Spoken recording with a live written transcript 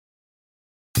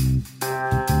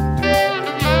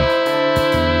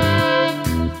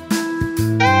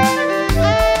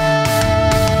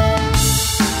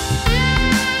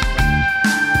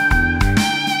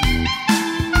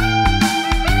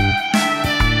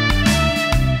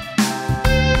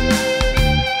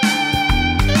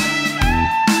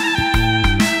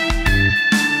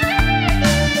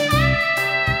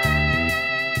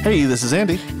Hey, this is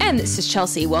Andy. And this is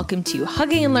Chelsea. Welcome to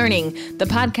Hugging and Learning, the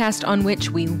podcast on which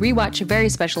we rewatch very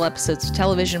special episodes of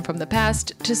television from the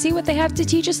past to see what they have to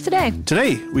teach us today.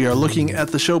 Today, we are looking at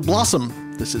the show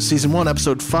Blossom. This is Season 1,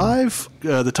 Episode 5.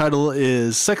 The title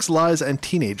is Sex, Lies, and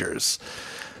Teenagers.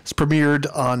 It's premiered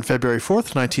on February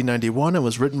 4th, 1991, and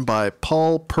was written by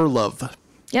Paul Perlove.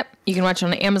 Yep, you can watch it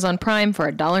on Amazon Prime for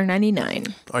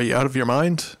 $1.99. Are you out of your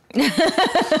mind?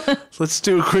 Let's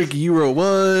do a quick Euro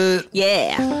what?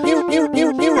 Yeah.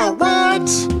 Euro what?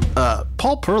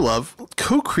 Paul Perlove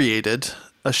co-created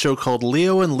a show called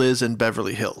Leo and Liz in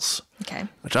Beverly Hills. Okay.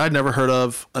 Which I'd never heard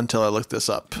of until I looked this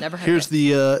up. Never heard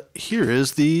Here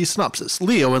is the synopsis.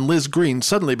 Leo and Liz Green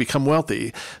suddenly become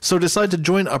wealthy, so decide to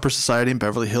join upper society in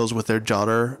Beverly Hills with their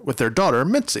daughter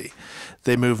Mitzi.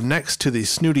 They move next to the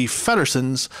snooty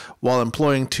Feddersons while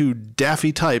employing two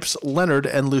daffy types, Leonard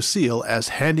and Lucille, as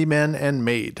handyman and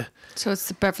maid. So it's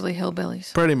the Beverly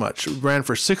Hillbillies. Pretty much. Ran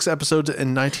for 6 episodes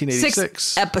in 1986.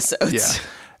 6 episodes. Yeah.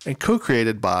 And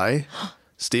co-created by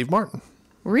Steve Martin.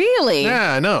 Really?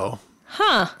 Yeah, I know.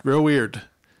 Huh. Real weird.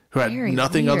 Who had Very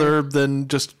nothing weird. other than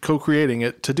just co-creating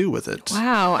it to do with it.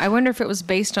 Wow. I wonder if it was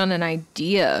based on an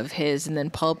idea of his and then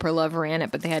Paul Perlove ran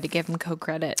it, but they had to give him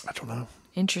co-credit. I don't know.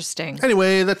 Interesting.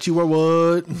 Anyway, that's You Are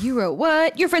What. You wrote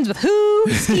what? You're friends with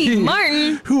who? Steve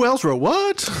Martin. Who else wrote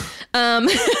what?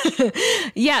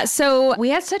 Yeah, so we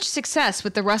had such success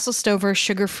with the Russell Stover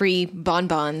sugar-free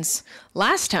bonbons.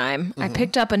 Last time, I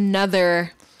picked up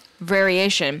another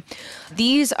variation.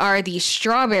 These are the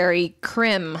strawberry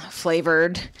creme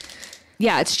flavored.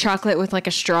 Yeah, it's chocolate with like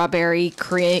a strawberry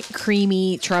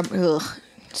creamy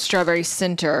strawberry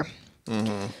center.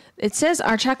 Mm-hmm. It says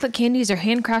our chocolate candies are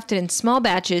handcrafted in small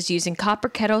batches using copper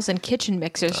kettles and kitchen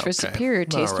mixers for superior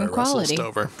taste and quality.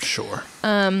 Russell Stover, sure.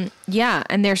 Yeah,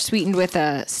 and they're sweetened with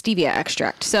a stevia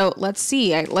extract. So let's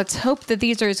see. Let's hope that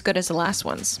these are as good as the last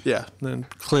ones. Yeah, and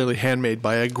clearly handmade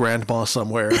by a grandma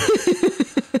somewhere.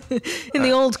 In the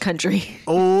old country.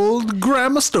 Old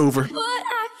Grandma Stover. But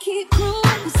I keep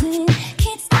cruising,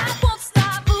 can't stop, won't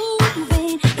stop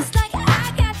moving. It's like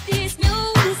I got this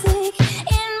music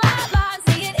in my mind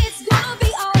saying it's gonna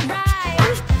be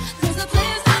alright. 'Cause the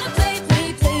players gonna play. And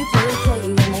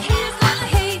the haters gonna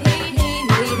hate.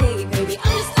 Baby,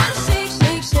 I'm just gonna shake.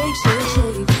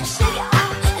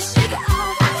 Shake it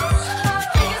off.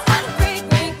 Heartbreakers gonna break.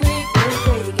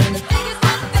 And the fingers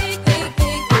gonna fake.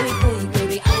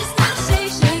 Baby, I'm just gonna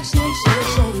shake it off.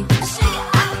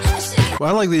 Well,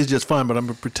 I like these just fine, but I'm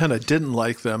going to pretend I didn't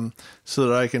like them so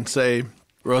that I can say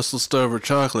Russell Stover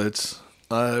chocolates.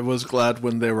 I was glad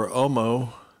when they were almost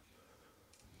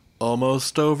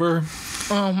over.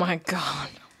 Oh my God.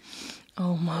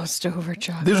 Almost over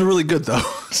chocolate. These are really good, though.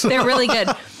 So- They're really good.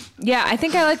 Yeah, I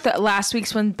think I like the last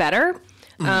week's one better.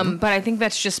 But I think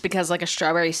that's just because like a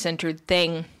strawberry centered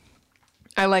thing,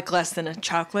 I like less than a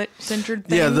chocolate centered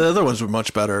thing. Yeah, the other ones were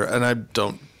much better, and I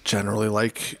don't generally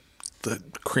like the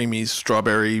creamy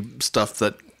strawberry stuff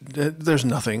that there's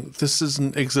nothing. This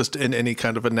doesn't exist in any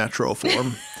kind of a natural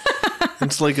form.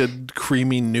 It's like a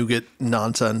creamy nougat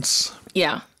nonsense.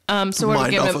 Yeah. So we're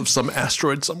Mined gonna off give of some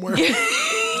asteroid somewhere.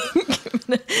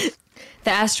 the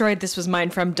asteroid this was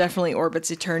mined from definitely orbits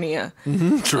Eternia.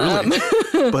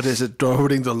 Truly. But is it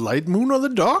orbiting the light moon or the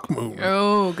dark moon?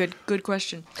 Oh, good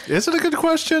question. Is it a good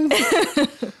question?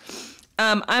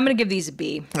 I'm gonna give these a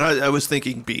B. I was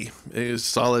thinking B. It is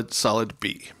solid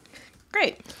B.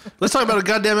 Great. Let's talk about a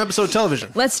goddamn episode of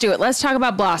television. Let's do it. Let's talk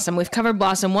about Blossom. We've covered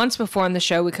Blossom once before on the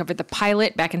show. We covered the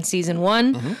pilot back in season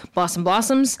 1, Blossom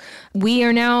Blossoms. We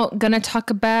are now going to talk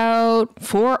about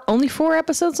only 4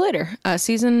 episodes later,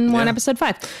 season 1, episode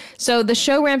 5. So the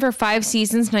show ran for 5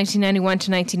 seasons, 1991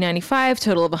 to 1995,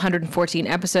 total of 114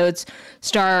 episodes.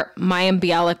 Star Mayim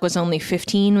Bialik was only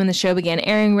 15 when the show began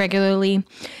airing regularly.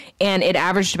 And it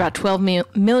averaged about 12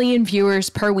 million viewers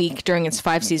per week during its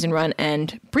 5-season run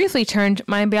and briefly turned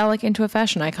Mayim Bialik into a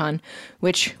fashion icon,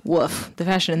 which, woof, the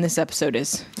fashion in this episode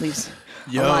leaves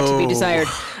a lot to be desired.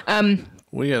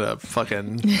 We gotta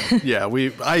fucking... Yeah,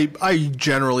 I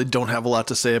generally don't have a lot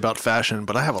to say about fashion,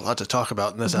 but I have a lot to talk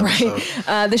about in this episode.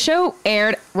 Right. The show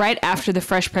aired right after The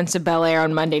Fresh Prince of Bel-Air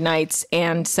on Monday nights,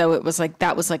 and so it was like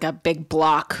that was like a big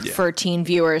block for teen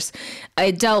viewers.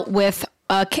 It dealt with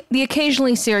the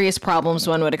occasionally serious problems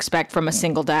one would expect from a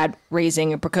single dad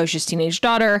raising a precocious teenage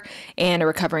daughter and a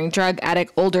recovering drug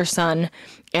addict older son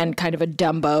and kind of a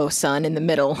Dumbo son in the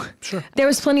middle. Sure. There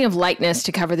was plenty of lightness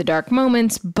to cover the dark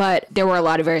moments, but there were a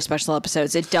lot of very special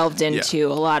episodes. It delved into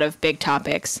a lot of big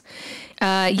topics.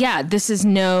 This is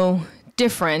no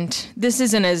different. This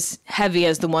isn't as heavy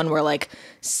as the one where like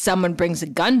someone brings a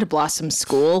gun to Blossom's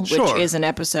school, which is an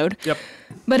episode. Yep.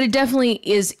 But it definitely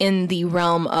is in the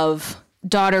realm of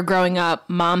daughter growing up,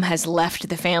 mom has left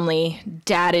the family,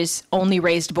 dad is only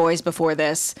raised boys before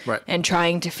this, Right. and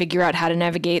trying to figure out how to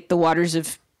navigate the waters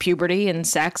of puberty and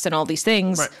sex and all these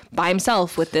things Right. by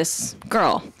himself with this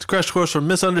girl. It's a crash course for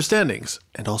misunderstandings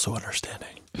and also understanding.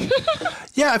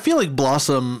 Yeah, I feel like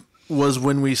Blossom was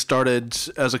when we started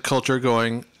as a culture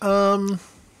going,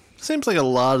 seems like a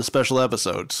lot of special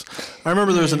episodes. I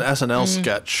remember there was an SNL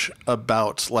sketch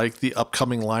about like the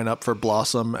upcoming lineup for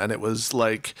Blossom, and it was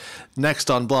like next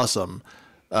on Blossom,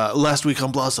 last week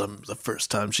on Blossom, the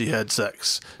first time she had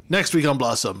sex. Next week on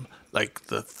Blossom, like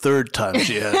the third time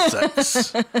she had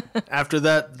sex. After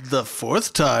that, the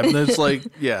fourth time. And it's like,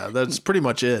 yeah, that's pretty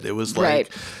much it. It was like, Right.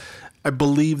 I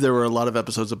believe there were a lot of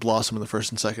episodes of Blossom in the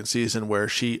first and second season where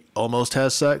she almost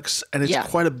has sex, and it's Yeah.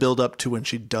 quite a build up to when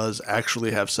she does actually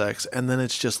have sex, and then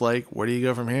it's just like, where do you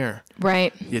go from here?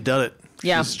 Right. You done it.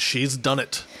 Yeah. She's done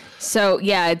it. So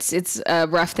yeah, it's a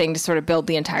rough thing to sort of build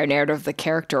the entire narrative of the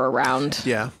character around.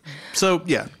 Yeah. So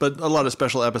yeah, but a lot of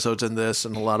special episodes in this,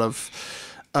 and a lot of.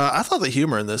 I thought the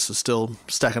humor in this is still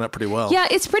stacking up pretty well. Yeah,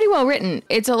 it's pretty well written.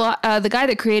 It's a lot. The guy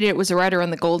that created it was a writer on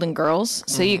The Golden Girls,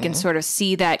 so you can sort of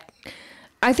see that.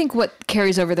 I think what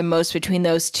carries over the most between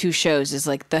those two shows is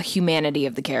like the humanity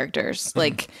of the characters.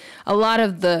 Like a lot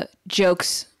of the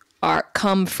jokes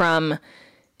come from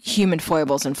human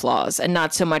foibles and flaws, and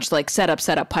not so much like set up,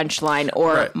 punchline,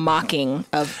 or Right. mocking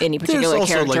of any particular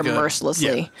also character like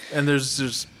mercilessly. Yeah. And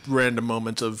there's random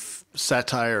moments of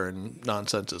satire and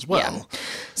nonsense as well. Yeah.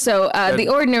 So the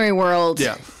ordinary world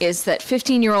Yeah. is that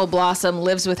 15-year-old Blossom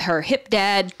lives with her hip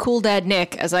dad, cool dad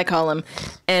Nick, as I call him,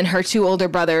 and her two older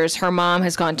brothers. Her mom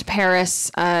has gone to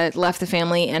Paris, left the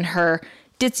family, and her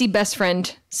ditzy best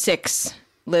friend, Six,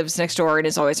 lives next door and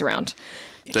is always around.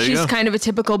 There you She's go. kind of a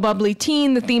typical bubbly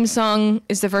teen. The theme song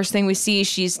is the first thing we see.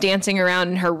 She's dancing around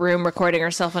in her room, recording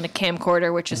herself on a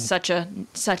camcorder, which is such a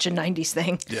 90s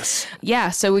thing. Yes.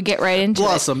 Yeah, so we get right into it.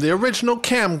 Blossom, the original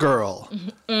cam girl.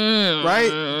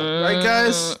 Right? Right,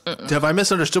 guys? Have I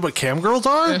misunderstood what cam girls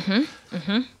are?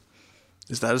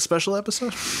 Is that a special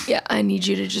episode? Yeah, I need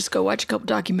you to just go watch a couple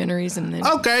documentaries and then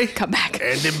Okay. come back.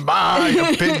 And in my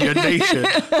opinionation,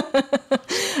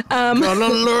 gonna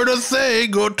learn a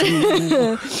thing or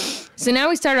two. So now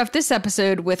we start off this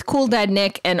episode with cool dad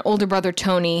Nick and older brother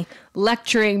Tony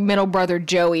lecturing middle brother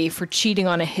Joey for cheating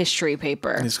on a history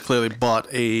paper. He's clearly bought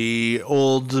a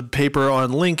old paper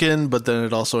on Lincoln, but then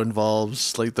it also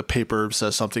involves, like, the paper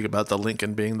says something about the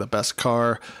Lincoln being the best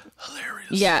car. Hilarious.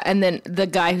 Yeah, and then the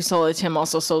guy who sold it to him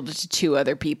also sold it to two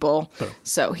other people,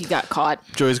 so he got caught.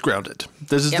 Joey's grounded.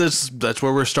 That's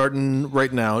where we're starting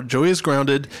right now. Joey is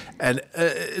grounded, and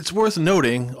it's worth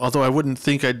noting, although I wouldn't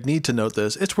think I'd need to note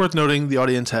this, it's worth noting the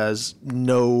audience has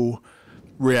no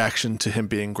reaction to him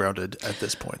being grounded at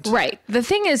this point. Right. The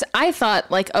thing is, I thought,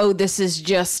 like, oh, this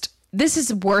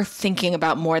is worth thinking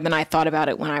about more than I thought about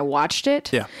it when I watched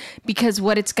it. Yeah. Because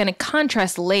what it's going to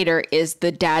contrast later is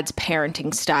the dad's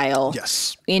parenting style.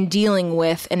 Yes. In dealing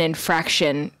with an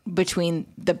infraction between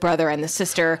the brother and the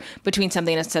sister, between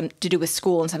something that has to do with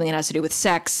school and something that has to do with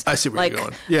sex. I see where you're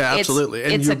going. Yeah, absolutely.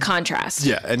 And It's a you're- contrast.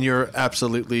 Yeah, and you're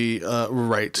absolutely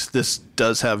right. This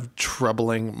does have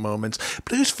troubling moments,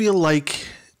 but I just feel like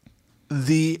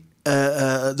the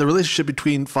relationship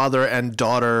between father and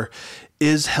daughter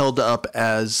is held up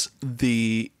as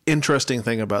the interesting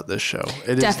thing about this show.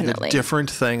 It is Definitely. the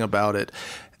different thing about it,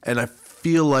 and I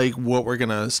feel like what we're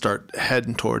gonna start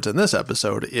heading towards in this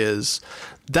episode is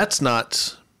that's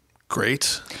not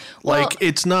great. Well- Like,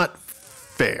 it's not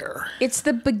fair. It's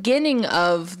the beginning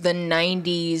of the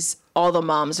 90s, all the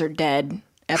moms are dead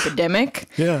epidemic.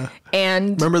 Yeah.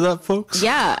 And Remember that, folks?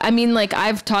 yeah, I mean, like,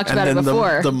 I've talked And about it then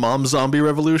before. the mom zombie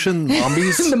revolution,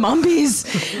 mombies. The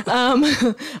Mombies.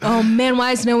 Oh man,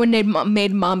 why has no one made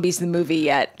Mombies the movie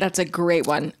yet? That's a great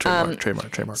one.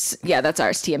 Trademark. Yeah, that's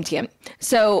ours. TM.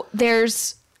 So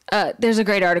there's a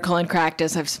great article in Cracked,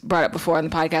 as I've brought up before on the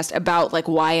podcast, about like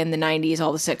why in the 90s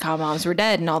all the sitcom moms were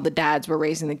dead and all the dads were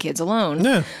raising the kids alone.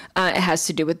 Yeah. It has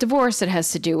to do with divorce. It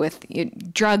has to do with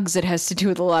drugs. It has to do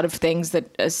with a lot of things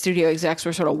that studio execs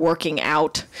were sort of working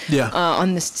out Yeah.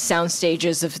 on the sound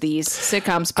stages of these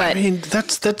sitcoms. But I mean,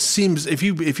 that seems if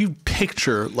you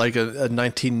picture like a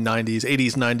 1990s,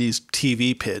 80s, 90s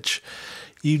TV pitch,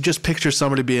 you just picture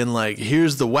somebody being like,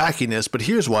 here's the wackiness, but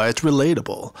here's why it's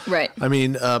relatable. Right. I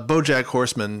mean, BoJack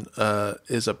Horseman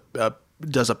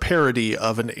does a parody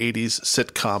of an 80s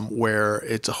sitcom where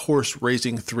it's a horse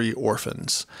raising 3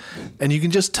 orphans. And you can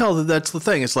just tell that that's the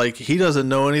thing. It's like he doesn't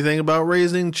know anything about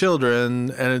raising children,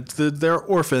 and they're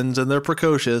orphans and they're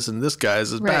precocious, and this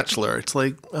guy's a bachelor. It's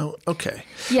like, oh, okay.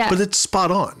 Yeah. But it's spot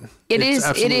on. It It's is,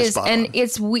 absolutely spot and on.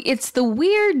 it's the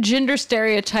weird gender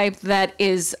stereotype that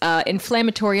is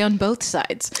inflammatory on both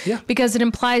sides. Yeah. Because it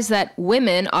implies that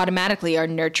women automatically are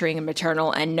nurturing and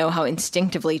maternal and know how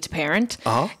instinctively to parent,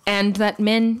 and that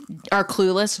men are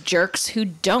clueless jerks who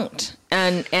don't.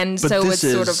 And But so this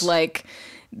it's sort is- of like,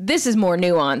 this is more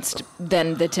nuanced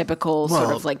than the typical sort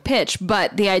Well- of like pitch.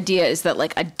 But the idea is that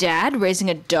like a dad raising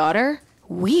a daughter,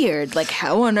 weird. Like,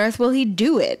 how on earth will he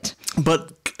do it?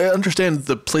 But understand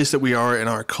the place that we are in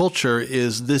our culture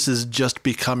is this is just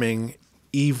becoming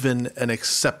even an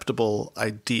acceptable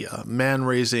idea. Man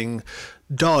raising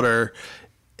daughter,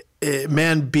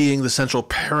 man being the central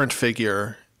parent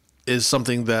figure is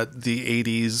something that the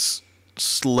 80s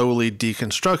slowly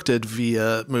deconstructed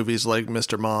via movies like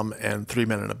Mr. Mom and 3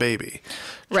 Men and a Baby.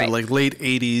 Right. Like late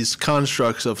 80s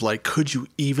constructs of like, could you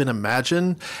even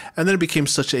imagine? And then it became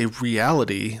such a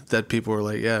reality that people were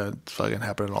like, yeah, it's fucking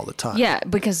happening all the time. Yeah,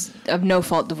 because of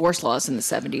no-fault divorce laws in the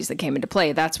 70s that came into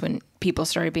play. That's when people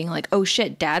started being like, oh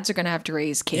shit, dads are going to have to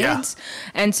raise kids.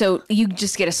 Yeah. And so you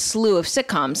just get a slew of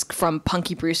sitcoms from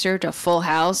Punky Brewster to Full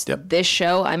House, Yep. this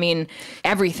show. I mean,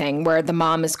 everything where the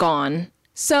mom is gone.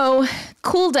 So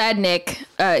cool dad Nick,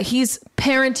 he's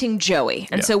parenting Joey.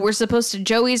 And Yeah. so we're supposed to,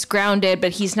 Joey's grounded,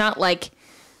 but he's not like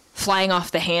flying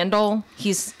off the handle.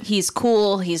 He's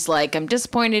cool. He's like, I'm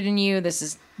disappointed in you. This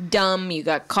is dumb. You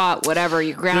got caught, whatever.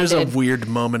 You're grounded. There's a weird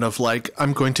moment of like,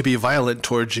 I'm going to be violent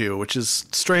towards you, which is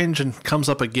strange and comes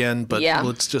up again, but Yeah.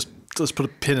 let's put a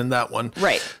pin in that one.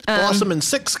 Right. Blossom and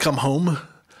Six come home.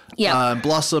 Yeah.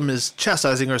 Blossom is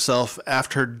chastising herself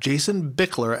after Jason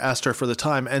Bickler asked her for the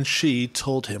time, and she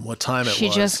told him what time it She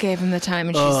was. just gave him the time,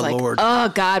 and she's Oh, like, Lord. oh,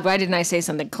 God, why didn't I say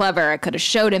something clever? I could have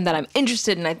showed him that I'm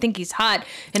interested and I think he's hot,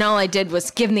 and all I did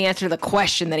was give him the answer to the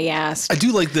question that he asked. I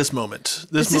do like this moment.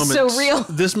 This is so real.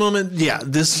 This moment, yeah.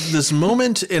 This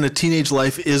moment in a teenage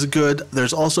life is good.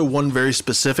 There's also one very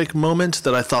specific moment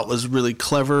that I thought was really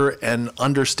clever and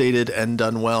understated and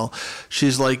done well.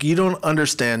 She's like, you don't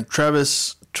understand,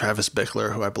 Travis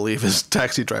Bickler, who I believe is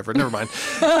Taxi Driver. Never mind.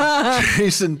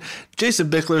 Jason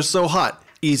Bickler is so hot.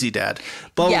 Easy, Dad.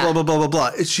 Blah blah Yeah. blah blah blah blah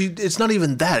blah. It's not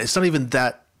even that. It's not even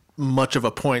that much of a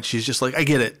point. She's just like, I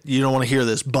get it. You don't want to hear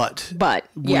this, but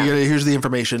Yeah. here's the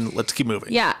information. Let's keep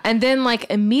moving. Yeah, and then like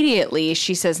immediately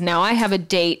she says, now I have a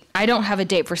date. I don't have a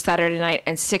date for Saturday night,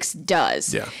 and Six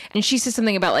does. Yeah. And she says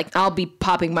something about like, I'll be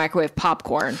popping microwave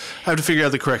popcorn. I have to figure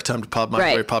out the correct time to pop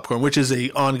microwave Right. popcorn, which is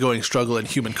a ongoing struggle in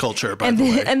human culture, by And the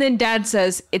then, way. and then Dad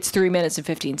says it's 3 minutes and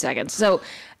 15 seconds. So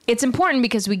it's important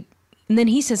because and then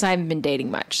he says I haven't been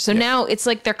dating much. So now it's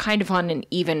like they're kind of on an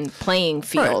even playing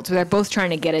field. Right. They're both trying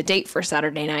to get a date for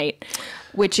Saturday night,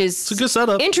 which is It's a good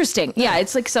setup. interesting. Yeah,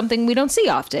 it's like something we don't see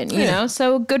often, you know.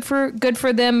 So good for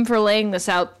them for laying this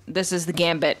out. This is the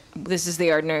gambit. This is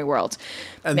the ordinary world.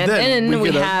 And then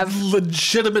we get have a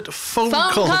legitimate phone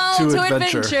phone call to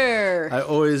adventure. adventure. I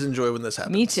always enjoy when this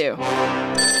happens. Me too.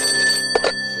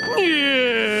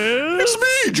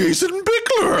 It's me, Jason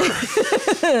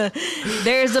Bickler.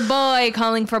 There's a boy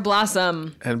calling for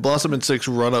Blossom. And Blossom and Six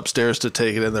run upstairs to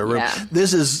take it in their room. Yeah.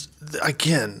 This is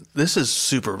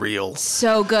super real.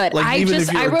 So good. Like, even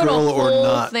if you're I a wrote girl a or whole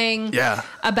not. thing Yeah.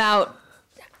 about,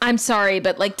 I'm sorry,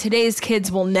 but like today's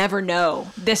kids will never know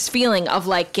this feeling of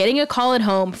like getting a call at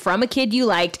home from a kid you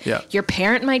liked. Yeah. Your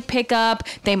parent might pick up.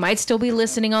 They might still be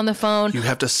listening on the phone. You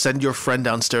have to send your friend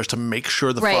downstairs to make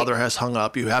sure the Right. father has hung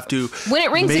up. You have to. When it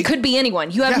rings, it could be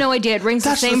anyone. You have Yeah. no idea. It rings the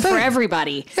That's the same for thing.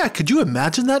 everybody. Yeah, could you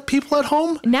imagine that, people at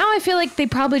home? Now I feel like they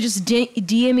probably just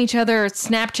DM each other, or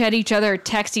Snapchat each other, or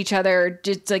text each other, or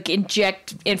just like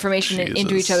inject information into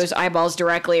each Jesus. other's eyeballs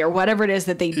directly, or whatever it is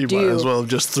that they You do. might as well have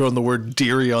just thrown the word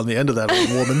dearie on the end of that old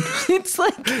woman. It's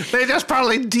like They just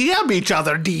probably DM each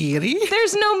other, dearie.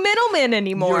 there's no middleman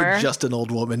anymore. You're just an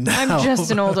old woman now. I'm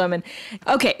just an old woman.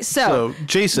 Okay, So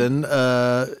Jason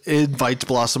invites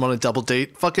Blossom on a double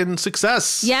date. Fucking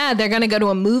success. yeah, they're gonna go to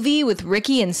a movie with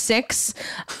Ricky and Six.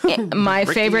 My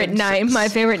favorite and Six. my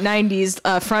favorite '90s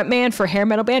frontman for hair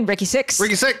metal band Ricky Six.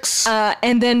 Ricky Six.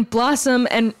 And then Blossom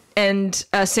and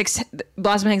Six.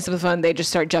 Blossom hangs up the phone. They just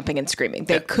start jumping and screaming.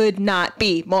 They could not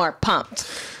be more pumped.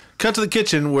 cut to the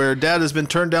kitchen where Dad has been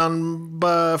turned down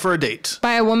for a date.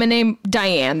 By a woman named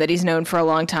Diane that he's known for a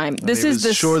long time. This He is was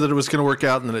the sure that it was going to work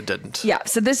out, and then it didn't. Yeah,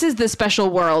 so this is the special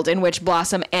world in which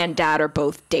Blossom and Dad are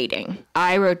both dating.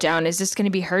 I wrote down, is this going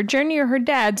to be her journey or her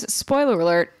dad's? Spoiler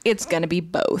alert, it's going to be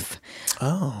both.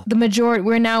 Oh. The majority,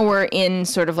 we're in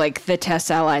sort of like the test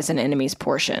allies and enemies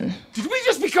portion. Did we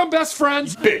just become best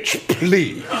friends? Bitch,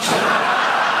 please.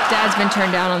 Dad's been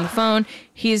turned down on the phone.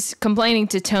 He's complaining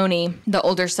to Tony, the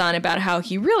older son, about how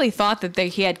he really thought that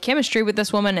he had chemistry with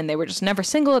this woman and they were just never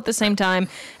single at the same time.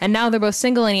 And now they're both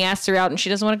single and he asks her out and she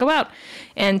doesn't want to go out.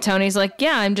 And Tony's like,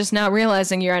 yeah, I'm just now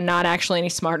realizing you're not actually any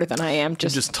smarter than I am.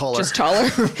 Just taller. Just taller.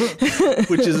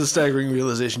 Which is a staggering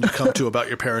realization to come to about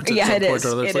your parents at Yeah, some it point is. or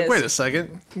other. It's It like, is. wait a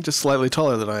second. You're just slightly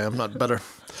taller than I am, not better.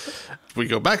 We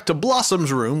go back to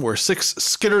Blossom's room where Six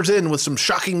skitters in with some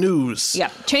shocking news. Yeah,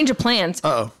 change of plans.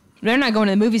 Uh-oh. They're not going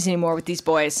to the movies anymore with these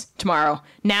boys tomorrow.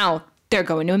 Now they're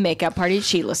going to a makeup party at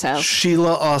Sheila's house.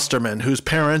 Sheila Osterman, whose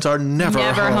parents are never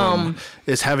home,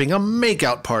 is having a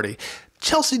makeout party.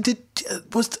 Chelsea,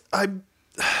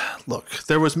 look,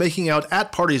 there was making out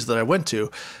at parties that I went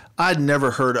to. I'd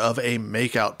never heard of a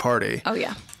makeout party. Oh,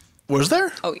 yeah. Was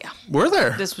there? Oh, yeah. Were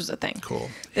there? This was a thing. Cool.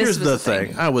 This Here's was the a thing.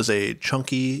 thing. I was a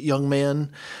chunky young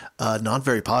man, not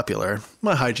very popular.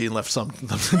 My hygiene left something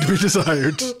to be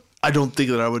desired. I don't think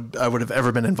that I would have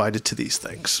ever been invited to these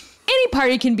things. Any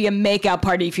party can be a makeout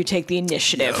party if you take the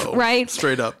initiative, No, right?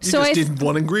 Straight up. You So just I- need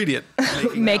one ingredient.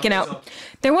 Making out.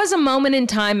 There was a moment in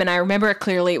time, and I remember it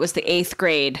clearly, it was the 8th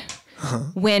grade,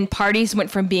 when parties went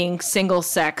from being single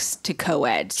sex to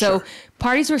co-ed. So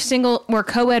parties were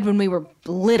co-ed when we were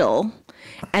little,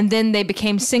 and then they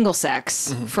became single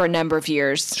sex for a number of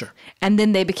years. Sure. And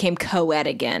then they became co-ed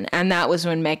again. And that was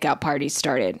when makeout parties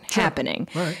started happening.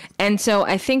 Right. And so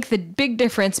I think the big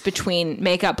difference between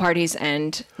makeout parties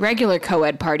and regular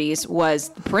co-ed parties was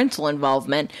the parental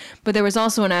involvement. But there was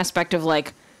also an aspect of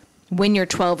like, when you're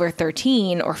 12 or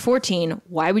 13 or 14,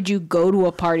 why would you go to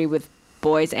a party with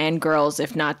boys and girls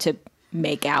if not to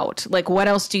make out? Like, what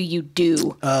else do you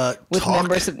do with talk.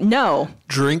 members of... No.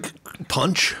 Drink,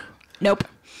 punch, Nope.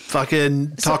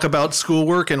 fucking talk about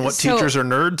schoolwork and what So, teachers are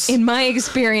nerds. In my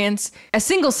experience, a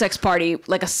single sex party,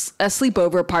 like a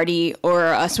sleepover party or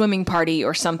a swimming party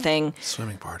or something,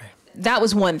 Swimming party. that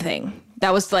was one thing.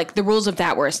 That was like the rules of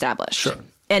that were established. Sure.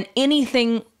 And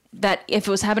anything that if it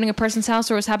was happening at a person's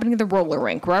house or it was happening at the roller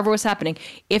rink, wherever it was happening,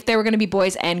 if there were going to be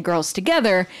boys and girls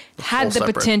together, had the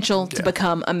separate. potential to Yeah.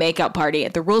 become a makeout party.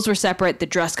 The rules were separate. The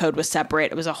dress code was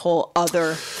separate. It was a whole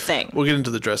other thing. We'll get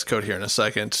into the dress code here in a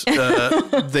second.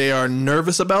 They are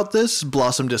nervous about this.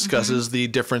 Blossom discusses Mm-hmm. the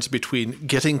difference between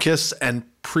getting kissed and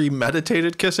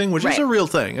premeditated kissing, which is Right. a real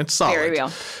thing. It's solid. Very real.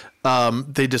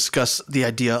 They discuss the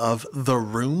idea of the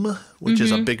room, which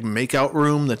is a big makeout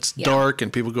room that's Mm-hmm. Yeah. dark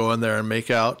and people go in there and make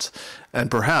out,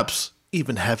 and perhaps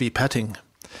even heavy petting.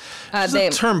 Is They,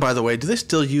 the term, by the way, do they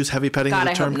still use heavy petting God, as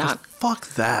a I term? hope not. 'Cause fuck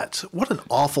that. What an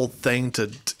awful thing to...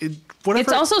 whatever.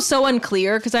 it's also so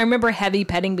unclear because I remember heavy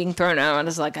petting being thrown out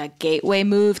as like a gateway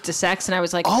move to sex, and I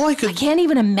was like, I can't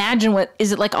even imagine what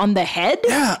is it like on the head?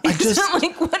 Yeah, I Is just- it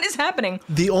like what is happening?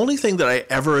 The only thing that I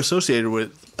ever associated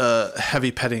with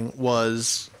heavy petting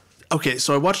was... Okay,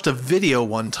 so I watched a video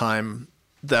one time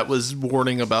that was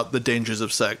warning about the dangers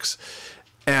of sex.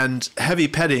 And heavy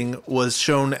petting was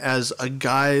shown as a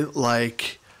guy,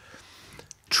 like,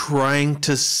 trying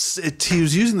to... he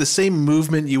was using the same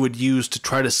movement you would use to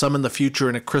try to summon the future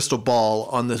in a crystal ball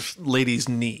on this lady's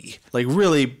knee. Like,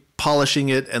 really polishing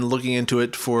it and looking into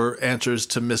it for answers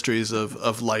to mysteries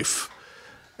of life.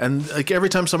 And like every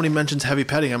time somebody mentions heavy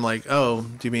petting, I'm like, oh,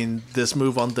 do you mean this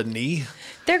move on the knee?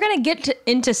 They're gonna get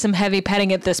into some heavy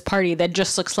petting at this party that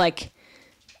just looks like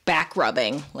back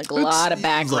rubbing, like a lot of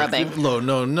back rubbing.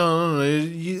 No.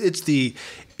 It's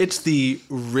the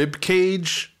rib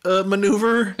cage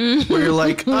maneuver where you're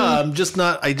like, I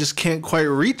just can't quite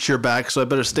reach your back, so I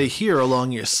better stay here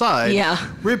along your side. Yeah.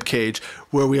 Rib cage,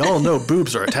 where we all know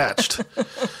boobs are attached.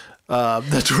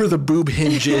 That's where the boob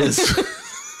hinge is.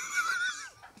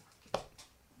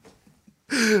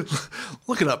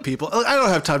 Look it up, people. I don't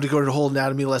have time to go to the whole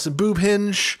anatomy lesson. Boob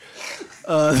hinge,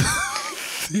 the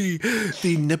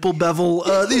nipple bevel.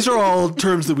 These are all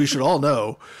terms that we should all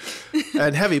know.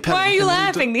 And heavy petting. Why are you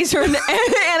laughing? These are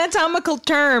anatomical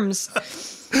terms.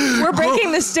 We're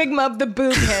breaking the stigma of the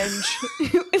boob hinge.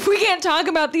 If we can't talk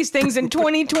about these things in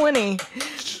 2020,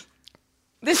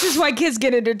 this is why kids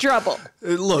get into trouble.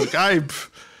 Look,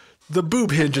 the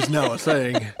boob hinge is now a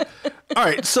thing. All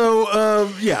right, so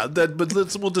but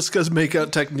we'll discuss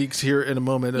makeout techniques here in a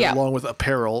moment, Yeah. along with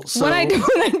apparel. So What I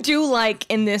do like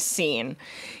in this scene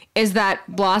is that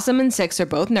Blossom and Six are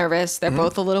both nervous. They're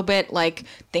both a little bit like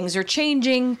things are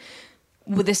changing.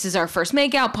 Well, this is our first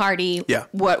makeout party. Yeah.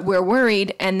 What we're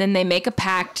worried, and then they make a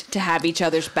pact to have each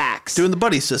other's backs. Doing the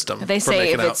buddy system. They for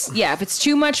say making if it's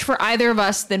too much for either of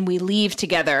us, then we leave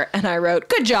together. And I wrote,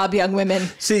 "Good job, young women."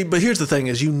 See, but here's the thing: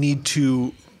 is you need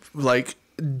to like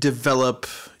develop.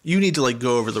 You need to like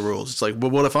go over the rules. It's like, well,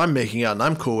 what if I'm making out and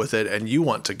I'm cool with it, and you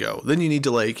want to go? Then you need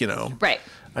to like, Right.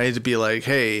 I need to be like,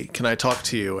 hey, can I talk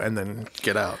to you, and then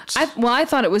get out. I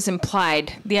thought it was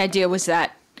implied. The idea was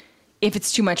that if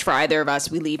it's too much for either of us,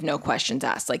 we leave, no questions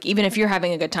asked. Like, even if you're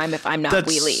having a good time, if I'm not, That's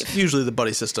we leave. usually the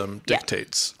buddy system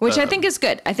dictates. Which I think is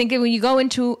good. I think when you go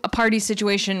into a party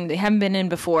situation they haven't been in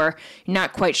before, you're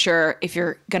not quite sure if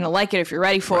you're going to like it, if you're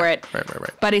ready for it.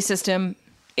 Right. Buddy system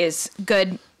is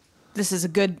good. This is a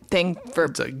good thing for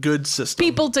It's a good system.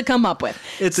 people to come up with.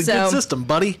 It's a good system,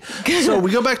 buddy. So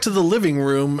we go back to the living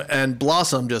room, and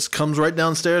Blossom just comes right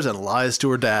downstairs and lies to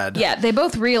her dad. Yeah, they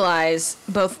both realize,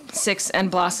 both Six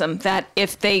and Blossom, that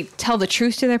if they tell the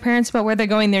truth to their parents about where they're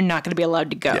going, they're not going to be allowed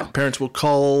to go. Yeah, parents will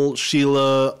call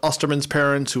Sheila Osterman's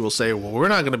parents, who will say, well, we're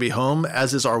not going to be home,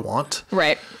 as is our wont.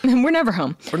 Right. We're never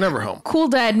home. We're never home. Cool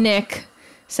Dad Nick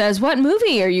says, "What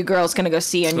movie are you girls going to go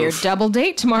see on your double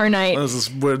date tomorrow night?" This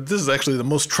is actually the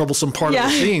most troublesome part of Yeah.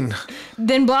 the scene.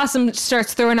 Then Blossom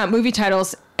starts throwing out movie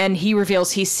titles, and he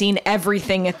reveals he's seen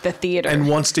everything at the theater. And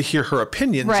wants to hear her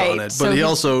opinions Right, on it.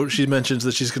 so But she mentions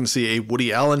that she's going to see a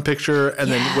Woody Allen picture,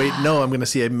 and then, wait, no, I'm going to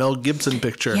see a Mel Gibson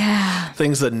picture. Yeah.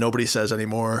 Things that nobody says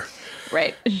anymore.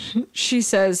 Right. She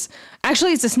says,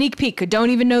 actually, it's a sneak peek. I don't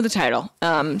even know the title.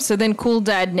 So then Cool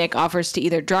Dad Nick offers to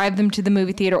either drive them to the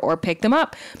movie theater or pick them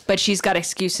up, but she's got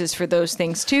excuses for those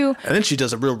things too. And then she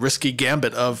does a real risky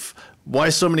gambit of, why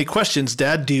so many questions,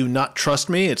 Dad? Do you not trust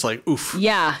me? It's like, oof.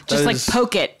 Yeah, just That like is-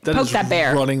 poke it. Poke is that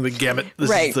bear. running the gamut. This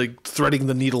Right. is like threading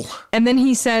the needle. And then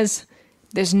he says,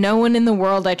 "There's no one in the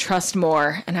world I trust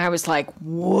more." And I was like,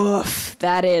 woof,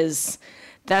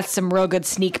 that's some real good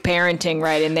sneak parenting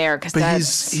right in there. Because But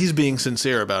he's being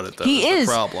sincere about it, though. he That's is.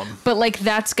 the problem. But like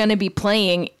that's going to be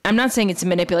playing. I'm not saying it's a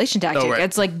manipulation tactic. right.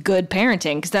 It's like good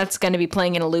parenting because that's going to be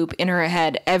playing in a loop in her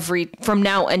head from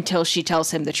now until she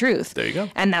tells him the truth. There you go.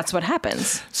 And that's what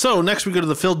happens. So next we go to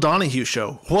the Phil Donahue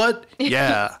show. What?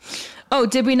 Yeah. Oh,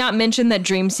 did we not mention that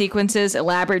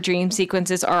elaborate dream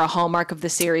sequences, are a hallmark of the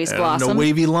series Blossom? No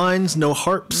wavy lines, no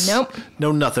harps. Nope.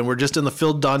 No nothing. We're just in the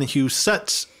Phil Donahue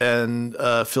set, and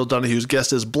Phil Donahue's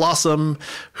guest is Blossom,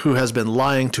 who has been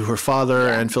lying to her father,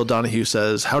 and Phil Donahue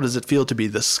says, how does it feel to be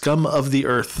the scum of the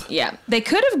earth? Yeah, they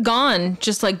could have gone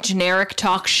just like generic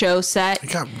talk show set.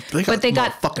 They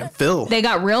got fucking Phil. They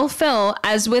got real Phil,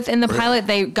 as with in the pilot,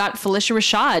 they got Felicia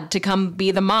Rashad to come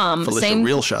be the mom. Felicia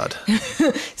Real Shot.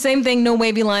 Same thing, no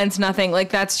wavy lines, nothing. Like,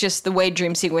 that's just the way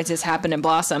dream sequences happen in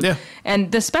Blossom. Yeah.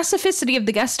 And the specificity of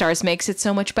the guest stars makes it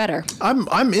so much better.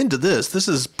 I'm into this. This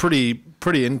is pretty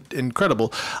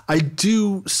incredible. I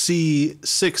do see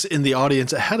Six in the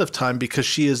audience ahead of time because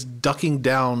she is ducking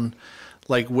down,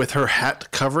 like with her hat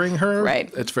covering her.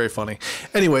 Right. It's very funny.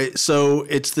 Anyway, so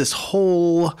it's this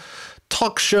whole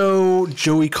talk show.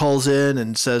 Joey calls in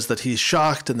and says that he's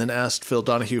shocked, and then asked Phil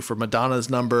Donahue for Madonna's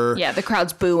number. Yeah, the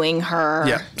crowd's booing her.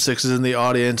 Yeah, Six is in the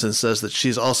audience and says that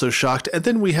she's also shocked. And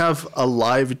then we have a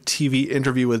live TV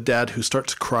interview with Dad, who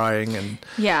starts crying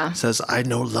and says, I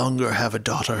no longer have a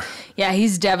daughter. Yeah,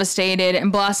 he's devastated,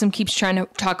 and Blossom keeps trying to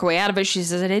talk her way out of it. She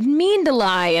says, I didn't mean to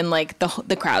lie, and like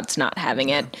the crowd's not having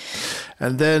it.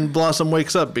 And then Blossom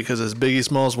wakes up because, as Biggie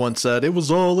Smalls once said, it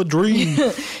was all a dream.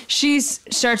 She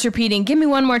starts repeating, give me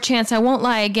one more chance. I won't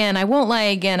lie again. I won't lie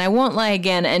again. I won't lie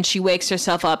again. And she wakes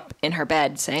herself up in her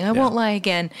bed saying, I won't lie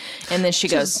again. And then she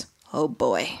goes, oh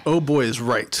boy. Oh boy is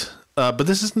right. But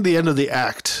this isn't the end of the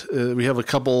act. We have a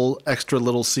couple extra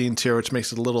little scenes here, which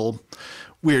makes it a little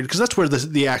weird, because that's where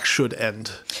the act should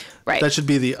end. Right. That should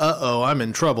be the, I'm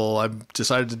in trouble. I've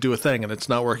decided to do a thing and it's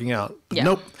not working out. But Yeah.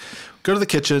 Nope. Go to the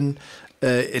kitchen.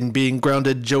 In being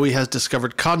grounded, Joey has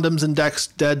discovered condoms in Dak's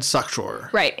dead sock drawer.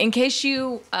 Right. In case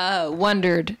you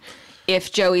wondered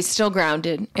if Joey's still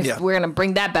grounded, if we're going to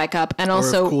bring that back up. And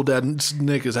also, or if Cool Dad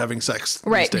Nick is having sex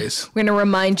these days. We're going to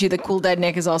remind you that Cool Dad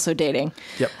Nick is also dating.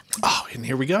 Yep. Oh, and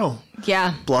here we go.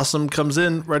 Yeah. Blossom comes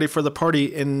in ready for the party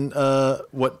in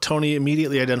what Tony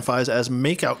immediately identifies as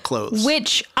makeout clothes.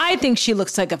 Which I think she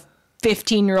looks like a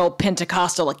 15-year-old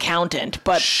Pentecostal accountant,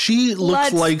 but she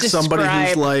looks like somebody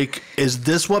who's like, is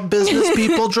this what business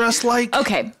people dress like?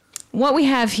 Okay. What we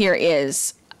have here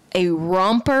is a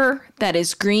romper that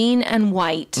is green and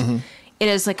white. Mm-hmm. It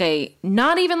is like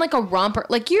not even like a romper.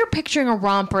 Like, you're picturing a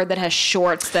romper that has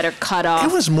shorts that are cut off.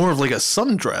 It was more of like a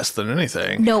sundress than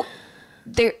anything. No,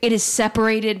 it is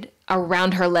separated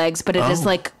around her legs, but it is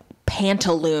like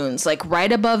pantaloons, like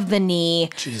right above the knee.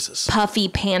 Jesus. Puffy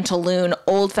pantaloon,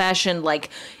 old fashioned. Like,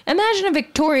 imagine a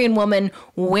Victorian woman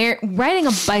riding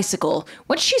a bicycle.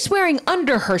 What she's wearing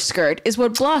under her skirt is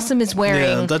what Blossom is wearing.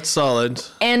 Yeah, that's solid.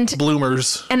 And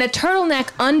bloomers. And a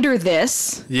turtleneck under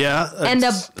this. Yeah. And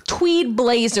a tweed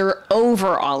blazer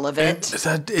over all of it.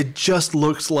 It just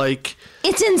looks like...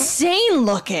 It's insane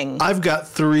looking. I've got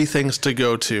 3 things to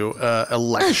go to. A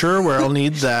lecture where I'll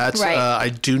need that. Right. I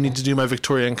do need to do my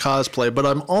Victorian cosplay, but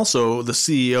I'm also the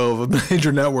CEO of a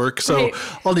major network, so Right.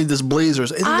 I'll need this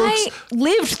blazers. It I looks...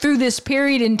 lived through this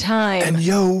period in time. And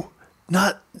the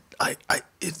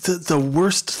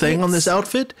worst thing on this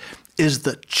outfit is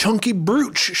the chunky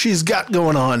brooch she's got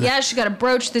going on. Yeah, she got a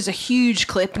brooch. There's a huge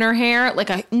clip in her hair,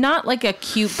 not like a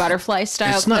cute butterfly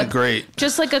style. It's not clip, great.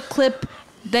 Just like a clip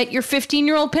that your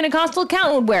 15-year-old Pentecostal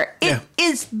accountant would wear. It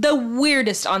is the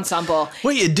weirdest ensemble.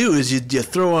 What you do is you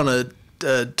throw on a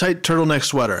tight turtleneck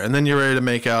sweater, and then you're ready to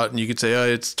make out, and you could say, "Oh,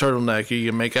 it's turtleneck." You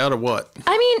can make out or what?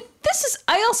 I mean,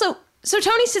 so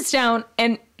Tony sits down,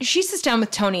 and she sits down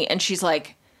with Tony, and she's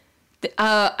like,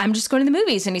 I'm just going to the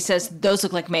movies. And he says, those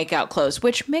look like make-out clothes,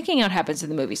 which making out happens in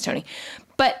the movies, Tony.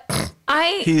 But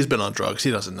He's been on drugs. He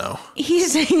doesn't know. He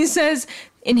says,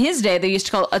 in his day, they used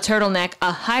to call a turtleneck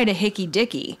a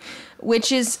hide-a-hickey-dicky,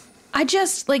 which is,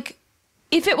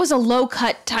 if it was a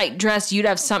low-cut, tight dress, you'd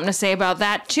have something to say about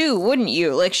that, too, wouldn't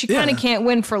you? Like, she kind of can't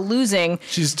win for losing.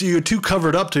 You're too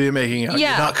covered up to be making out.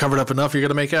 Yeah. You're not covered up enough, you're going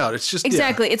to make out. It's just...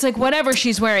 Exactly. Yeah. It's like, whatever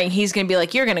she's wearing, he's going to be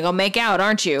like, you're going to go make out,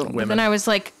 aren't you? Women. And I was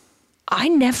like, I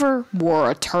never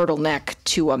wore a turtleneck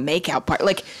to a makeout party.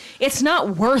 Like, it's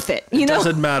not worth it, you know?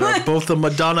 Doesn't matter. Both the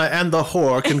Madonna and the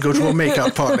whore can go to a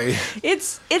makeout party.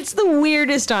 It's the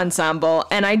weirdest ensemble,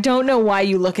 and I don't know why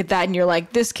you look at that and you're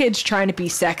like, this kid's trying to be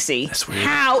sexy. That's weird.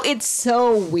 How? It's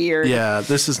so weird. Yeah,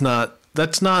 that's not.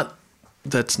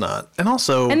 And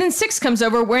also... And then Six comes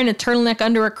over wearing a turtleneck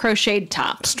under a crocheted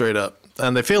top. Straight up.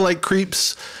 And they feel like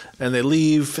creeps, and they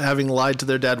leave having lied to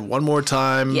their dad one more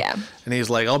time. Yeah. And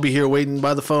he's like, I'll be here waiting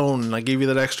by the phone, and I give you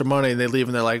that extra money. And they leave,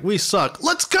 and they're like, we suck.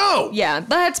 Let's go! Yeah,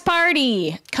 let's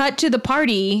party. Cut to the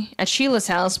party at Sheila's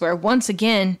house where, once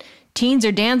again, teens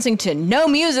are dancing to no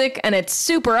music, and it's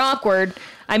super awkward.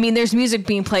 I mean, there's music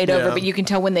being played over, Yeah. but you can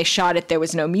tell when they shot it, there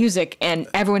was no music, and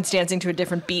everyone's dancing to a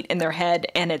different beat in their head,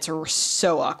 and it's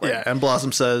so awkward. Yeah, and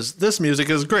Blossom says, this music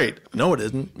is great. No, it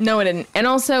isn't. No, it didn't. And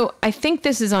also, I think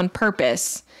this is on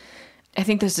purpose. I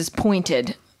think this is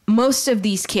pointed. Most of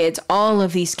these kids, all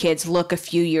of these kids, look a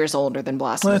few years older than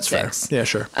Blossom Well, and that's Six. fair. Yeah,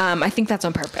 sure. I think that's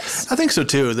on purpose. I think so,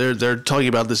 too. They're talking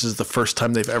about this is the first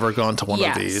time they've ever gone to one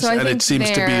Yeah, of these. so I And think it seems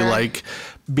to be they're- like,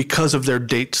 because of their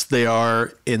dates, they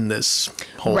are in this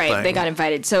whole Right, thing. they got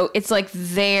invited. So it's like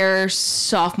they're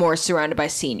sophomores surrounded by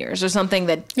seniors or something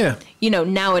that, Yeah.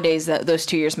 Nowadays those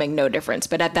 2 years make no difference.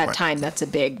 But at that time, that's a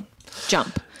big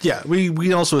jump. Yeah,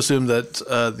 we also assume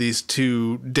that these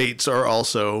 2 dates are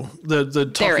also the Their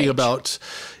talking age. about,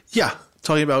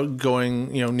 talking about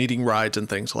going, needing rides and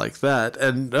things like that.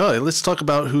 And let's talk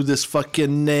about who this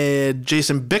fucking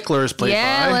Jason Bickler is played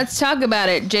Yeah, by. let's talk about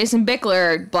it. Jason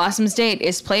Bickler, Blossom's date,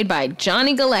 is played by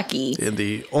Johnny Galecki. In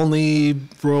the only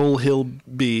role he'll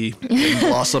be in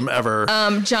Blossom ever.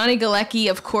 Johnny Galecki,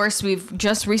 of course, we've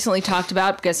just recently talked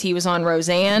about because he was on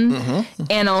Roseanne. Mm-hmm.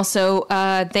 And also,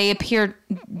 they appeared,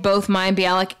 both Mayim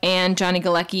Bialik and Johnny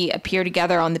Galecki appear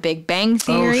together on The Big Bang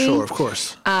Theory. Oh, sure, of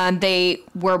course. They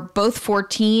were both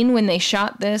 14 when they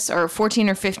shot this, or 14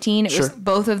 or 15. It was Sure.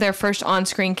 both of their first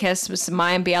on-screen kiss. It was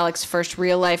Mayim Bialik's first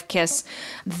real-life kiss.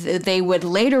 They would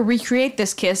later recreate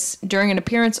this kiss during an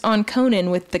appearance on Conan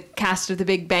with the cast of The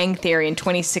Big Bang Theory in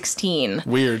 2016.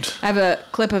 Weird. I have a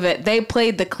clip of it. They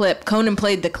played the clip. Conan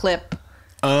played the clip,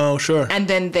 Oh, sure. and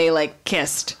then they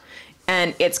kissed.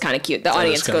 And it's kind of cute. The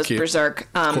audience kinda goes cute. berserk.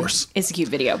 Of course. It's a cute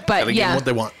video. But Gotta give yeah, them what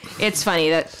they want. it's funny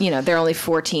that, they're only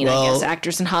 14, I Well- guess,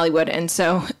 actors in Hollywood. And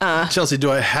so, Chelsea,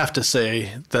 do I have to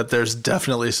say that there's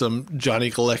definitely some Johnny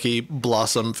Galecki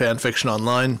Blossom fan fiction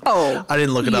online? Oh, I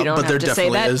didn't look it you up, don't but there have to say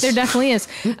definitely that. is. There definitely is.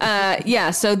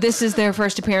 Yeah, so this is their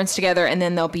first appearance together, and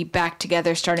then they'll be back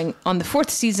together starting on the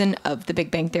 4th season of The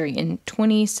Big Bang Theory in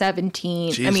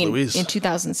 2017. Jeez Louise. In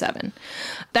 2007.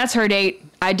 That's her date.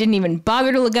 I didn't even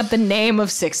bother to look up the name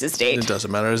of Six's date. It doesn't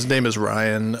matter. His name is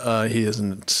Ryan. He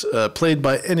isn't played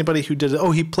by anybody who did it. Oh,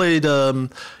 he played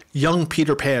young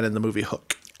Peter Pan in the movie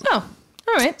Hook. Oh,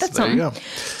 All right, that's There you something. go.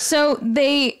 So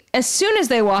they, as soon as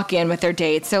they walk in with their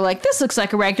dates, they're like, this looks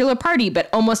like a regular party. But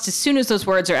almost as soon as those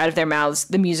words are out of their mouths,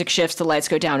 the music shifts, the lights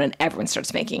go down, and everyone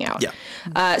starts making out.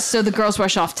 Yeah. So the girls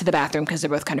rush off to the bathroom because they're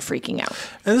both kind of freaking out.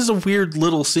 And this is a weird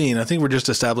little scene. I think we're just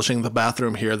establishing the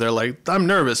bathroom here. They're like, I'm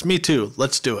nervous. Me too.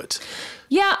 Let's do it.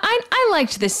 Yeah, I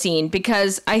liked this scene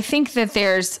because I think that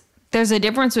there's a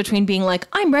difference between being like,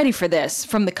 I'm ready for this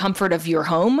from the comfort of your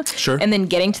home. Sure. And then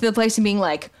getting to the place and being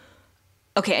like,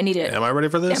 okay, I need it. Am I ready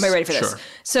for this? Am I ready for this? Sure.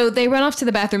 So they run off to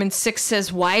the bathroom and Six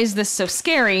says, why is this so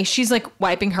scary? She's like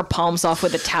wiping her palms off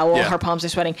with a towel. Yeah. Her palms are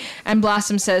sweating. And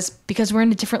Blossom says, because we're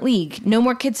in a different league. No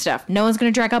more kid stuff. No one's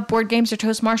going to drag up board games or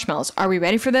toast marshmallows. Are we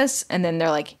ready for this? And then they're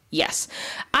like, yes.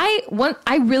 I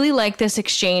really like this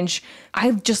exchange.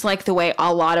 I just like the way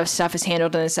a lot of stuff is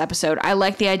handled in this episode. I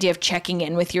like the idea of checking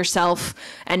in with yourself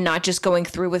and not just going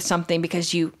through with something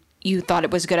because you thought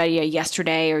it was a good idea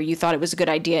yesterday or you thought it was a good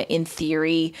idea in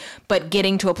theory, but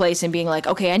getting to a place and being like,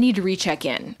 okay, I need to recheck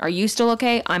in. Are you still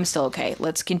okay? I'm still okay.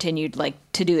 Let's continue to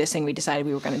do this thing we decided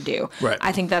we were going to do. Right.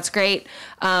 I think that's great.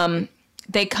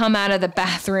 They come out of the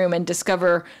bathroom and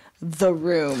discover the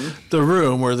room. The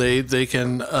room where they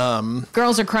can,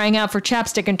 Girls are crying out for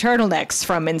chapstick and turtlenecks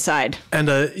from inside. and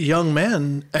a young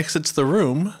man exits the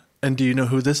room. And do you know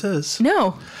who this is?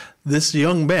 No. This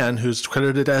young man who's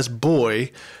credited as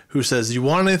Boy, who says, you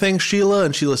want anything, Sheila?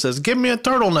 And Sheila says, give me a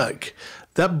turtleneck.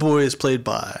 That boy is played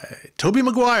by Tobey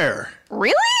Maguire.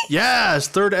 Really? Yeah, his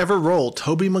third ever role.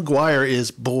 Tobey Maguire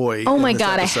is Boy. Oh in my this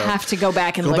God, episode. I have to go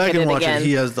back and Go look back at and it watch again. it.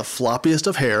 He has the floppiest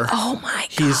of hair. Oh my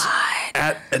God. He's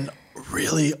at an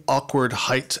really awkward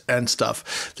height and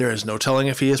stuff. There is no telling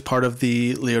if he is part of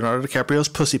the Leonardo DiCaprio's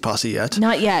Pussy Posse yet.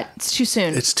 Not yet. It's too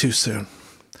soon. It's too soon.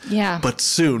 Yeah. But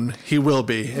soon he will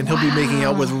be, and he'll be making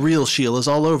out with real Sheilas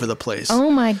all over the place.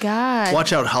 Oh my God.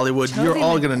 Watch out, Hollywood. You're Tobey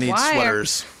all going to need Maguire.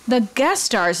 sweaters. The guest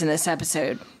stars in this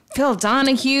episode: Phil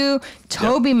Donahue,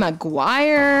 Tobey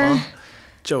Maguire,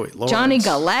 Joey Lawrence. Johnny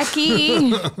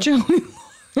Galecki. Joey.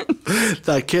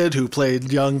 That kid who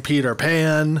played young Peter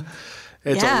Pan.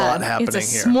 It's a lot happening it's a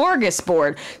here.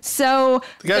 smorgasbord. So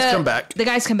The guys come back. The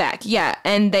guys come back, yeah,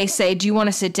 and they say, "Do you want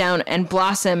to sit down?" And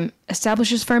Blossom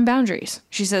establishes firm boundaries.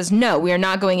 She says, "No, we are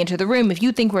not going into the room. If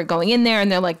you think we're going in there,"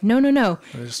 and they're like, "No, no, no."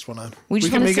 I just want to. We We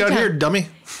just can wanna make sit out down. here, dummy.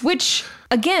 Which,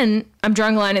 again, I'm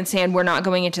drawing a line and saying we're not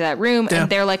going into that room, Yeah. and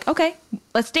they're like, "Okay,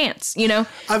 let's dance." You know.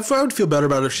 I would feel better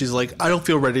about it if she's like, I don't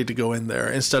feel ready to go in there.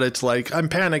 Instead, it's like, I'm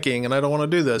panicking and I don't want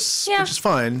to do this, Yeah. which is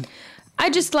fine. I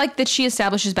just like that she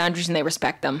establishes boundaries and they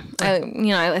respect them. I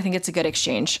think it's a good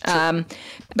exchange.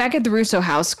 Back at the Russo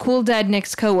house, Cool Dad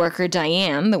Nick's coworker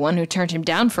Diane, the one who turned him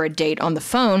down for a date on the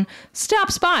phone,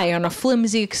 stops by on a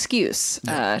flimsy excuse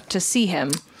to see him.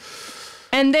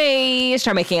 And they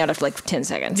start making out after like 10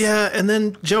 seconds. Yeah, and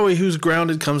then Joey, who's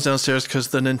grounded, comes downstairs because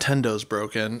the Nintendo's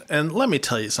broken. And let me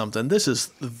tell you something, this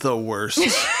is the worst.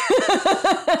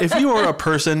 If you are a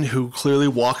person who clearly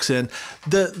walks in,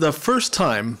 the first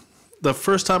time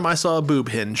I saw a boob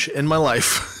hinge in my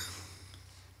life,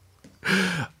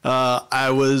 I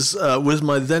was with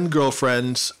my then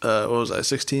girlfriend, what was I,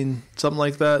 16, something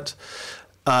like that,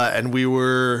 and it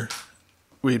was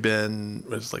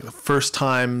like the first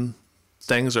time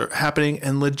things are happening,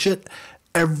 and legit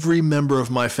every member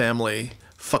of my family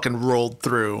fucking rolled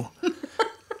through.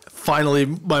 Finally,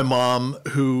 my mom,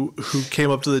 who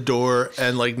came up to the door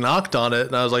and like knocked on it,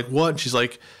 and I was like, "What?" And she's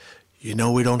like, "You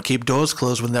know, we don't keep doors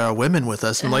closed when there are women with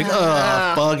us." I'm like,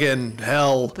 fucking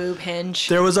hell. Boob hinge.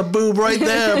 There was a boob right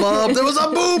there, Mom. There was a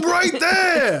boob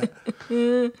right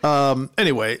there.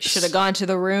 Anyway. Should have gone to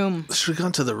the room. Should have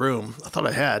gone to the room. I thought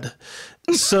I had.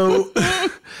 So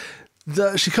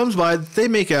she comes by. They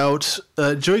make out.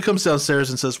 Joey comes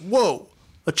downstairs and says, "Whoa,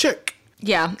 a chick."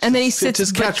 Yeah, and then he It's sits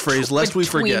his catchphrase, lest we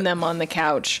between forget. them on the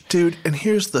couch. Dude, and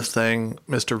here's the thing,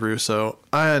 Mr. Russo.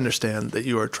 I understand that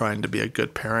you are trying to be a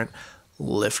good parent.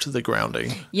 Lift the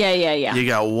grounding. Yeah. You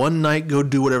got one night, go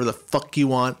do whatever the fuck you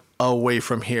want away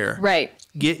from here. Right.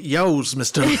 Get yo's,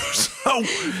 Mr. Russo.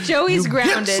 Joey's You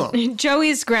get some. grounded.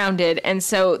 Joey's grounded, and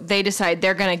so they decide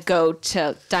they're gonna go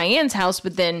to Diane's house.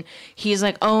 But then he's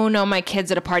like, "Oh no, my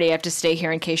kid's at a party. I have to stay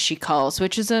here in case she calls,"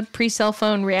 which is a pre-cell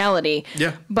phone reality.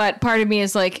 Yeah. But part of me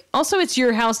is like, also, it's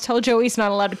your house. Tell Joey he's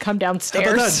not allowed to come downstairs.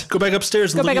 How about that? Go back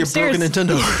upstairs and Go look back at your broken upstairs.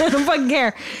 Nintendo. I don't fucking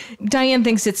care. Diane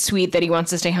thinks it's sweet that he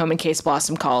wants to stay home in case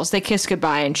Blossom calls. They kiss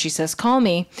goodbye, and she says, "Call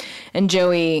me." And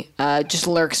Joey just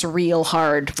lurks real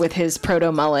hard with his proto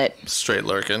mullet. Straight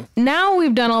lurking. Now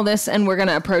we've done all this, and we're going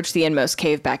to approach the inmost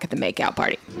cave back at the makeout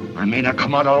party. I may not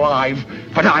come out alive,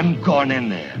 but I'm going in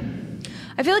there.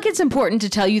 I feel like it's important to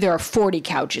tell you there are 40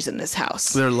 couches in this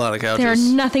house. There are a lot of couches. There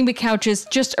are nothing but couches,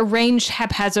 just arranged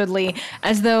haphazardly,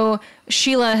 as though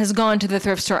Sheila has gone to the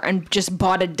thrift store and just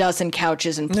bought a dozen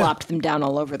couches and plopped them down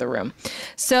all over the room.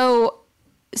 So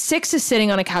 6 is sitting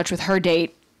on a couch with her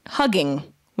date, hugging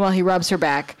while he rubs her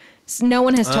back. No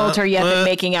one has told her yet that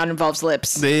making out involves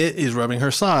lips. He's rubbing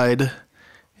her side.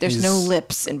 There's no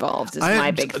lips involved, is my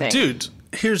big thing. Dude,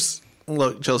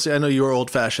 look, Chelsea, I know you're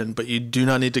old-fashioned, but you do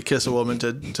not need to kiss a woman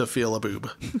to feel a boob.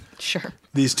 Sure.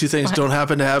 These two things don't have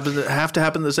to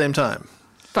happen at the same time.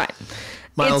 Fine.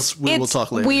 Miles, we will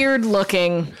talk later. Weird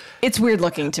looking. It's weird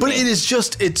looking to me. But it is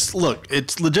just, it's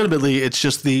legitimately, it's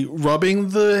just the rubbing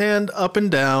the hand up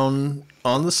and down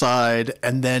on the side,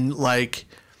 and then like...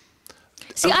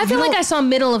 See, I feel like I saw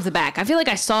middle of the back. I feel like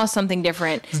I saw something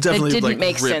different that didn't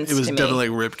make sense to me. It was definitely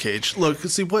like rib cage. Look,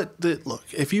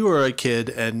 if you are a kid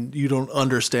and you don't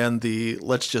understand the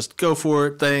let's just go for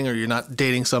it thing, or you're not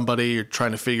dating somebody, you're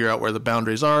trying to figure out where the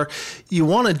boundaries are, you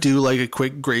want to do like a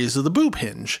quick graze of the boob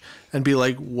hinge and be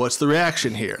like, what's the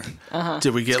reaction here?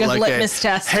 Did we get like litmus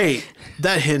test. Hey,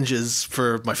 that hinge is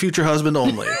for my future husband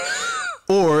only?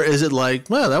 Or is it like,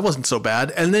 well, that wasn't so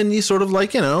bad? And then you sort of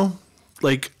like,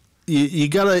 you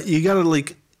gotta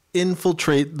like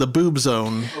infiltrate the boob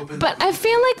zone. But I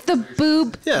feel like the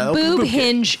boob boob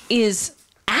hinge is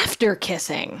after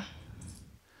kissing.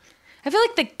 I feel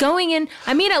like the going in.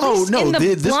 I mean, at least in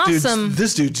the Blossom.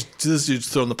 This dude's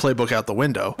throwing the playbook out the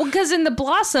window. Well, because in the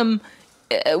Blossom,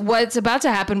 what's about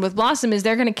to happen with Blossom is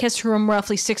they're going to kiss from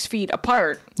roughly 6 feet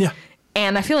apart. Yeah.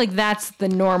 And I feel like that's the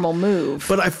normal move.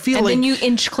 But I feel and like... then you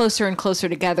inch closer and closer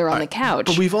together on the couch.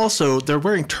 But they're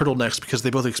wearing turtlenecks because they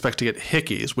both expect to get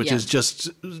hickeys, which is just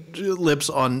lips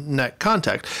on neck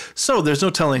contact. So there's no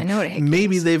telling. I know what a hickey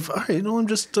maybe is. they've... All right,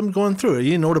 I'm going through it. You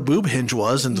didn't know what a boob hinge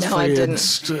was. And No, I didn't.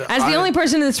 As the only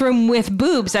person in this room with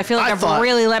boobs, I feel like I've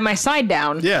really let my side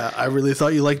down. Yeah, I really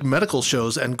thought you liked medical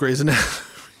shows and Grey's Anatomy.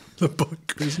 The book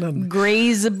Grey's Anatomy.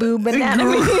 Grey's Boob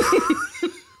Anatomy.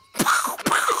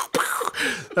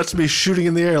 That's me shooting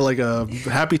in the air like a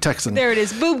happy Texan. There it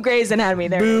is. Boob Grey's Anatomy.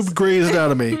 Boob Grey's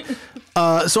Anatomy.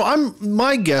 So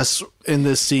my guess in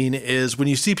this scene is when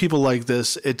you see people like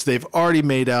this, they've already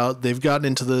made out, they've gotten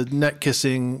into the neck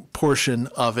kissing portion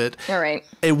of it. All right.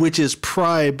 Which is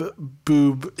prime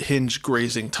boob hinge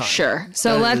grazing time. Sure.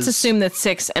 So let's assume that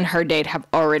 6 and her date have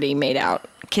already made out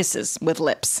kisses with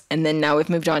lips. And then now we've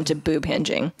moved on to boob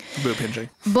hinging. Boob hinging.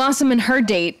 Blossom and her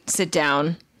date sit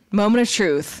down. Moment of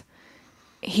truth.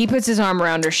 He puts his arm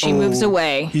around her. She moves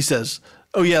away. He says,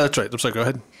 oh, yeah, that's right. I'm sorry. Go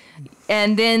ahead.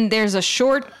 And then there's a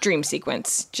short dream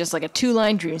sequence, just like a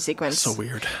 2-line dream sequence. So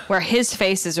weird. Where his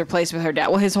face is replaced with her dad.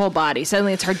 Well, his whole body.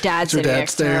 Suddenly it's her dad sitting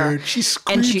next to her. She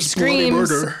screams, and she screams.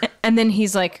 bloody murder. And then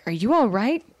he's like, are you all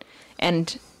right?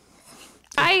 And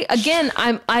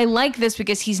I like this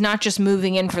because he's not just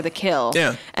moving in for the kill.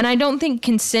 Yeah. And I don't think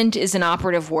consent is an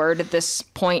operative word at this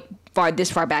point.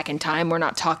 This far back in time, we're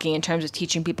not talking in terms of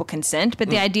teaching people consent, but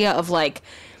the idea of like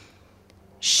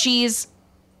she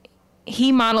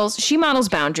models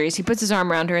boundaries. He puts his arm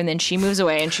around her and then she moves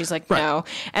away and she's like, no.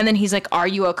 And then he's like, are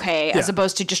you okay? As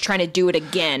opposed to just trying to do it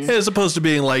again. As opposed to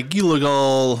being like, you look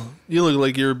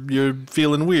like you're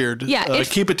feeling weird. Yeah.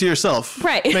 Keep it to yourself.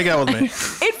 Right. Make out with me.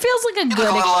 It feels like a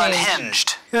good exchange.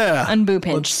 Unhinged. Yeah. Unboob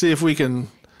hinge. Let's see if we can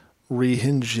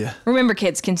rehinge you. Remember,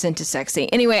 kids, consent is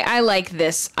sexy. Anyway, I like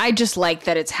this. I just like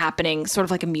that it's happening, sort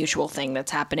of like a mutual thing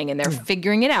that's happening, and they're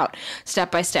figuring it out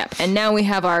step by step. And now we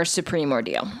have our supreme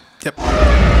ordeal. Yep.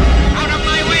 Out of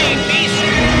my way,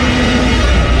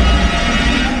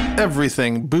 beast!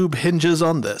 Everything boob hinges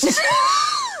on this.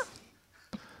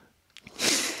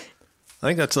 I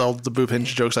think that's all the boob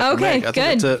hinge jokes I can make. I think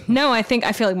good. that's it. No, I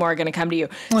feel like more are going to come to you.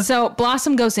 So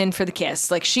Blossom goes in for the kiss.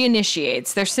 Like she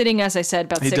initiates. They're sitting, as I said,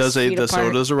 about 6 feet apart. The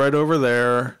sodas are right over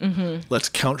there. Mm-hmm. Let's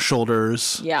count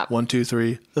shoulders. Yeah. 1, 2,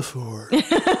 3, 4.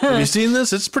 Have you seen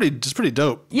this? It's pretty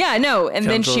dope. Yeah, no. And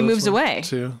then she moves away. 1,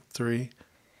 2, 3,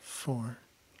 4.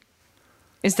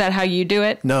 Is that how you do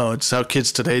it? No, it's how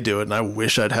kids today do it, and I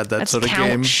wish I'd had that That's sort of count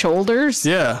game. Shoulders?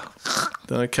 Yeah.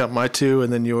 Then I count my 2,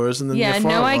 and then yours, and then yeah, the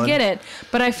far no, one. I get it.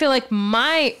 But I feel like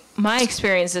my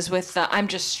experience is with I'm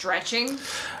just stretching.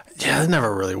 Yeah, that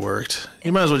never really worked.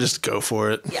 You might as well just go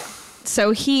for it. Yeah. So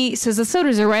he says the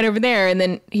sodas are right over there, and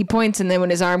then he points, and then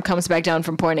when his arm comes back down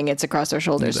from pointing, it's across her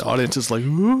shoulders. The audience is like,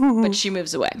 ooh. But she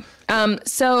moves away.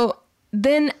 So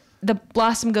then the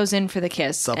Blossom goes in for the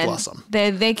kiss. The and Blossom.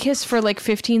 They kiss for like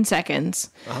 15 seconds.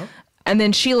 Uh-huh. And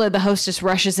then Sheila, the hostess,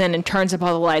 rushes in and turns up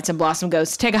all the lights, and Blossom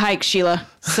goes, take a hike, Sheila.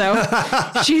 So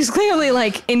she's clearly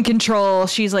like in control.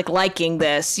 She's like liking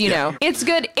this, you know. It's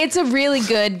good. It's a really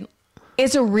good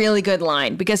It's a really good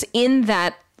line because in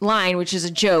that line, which is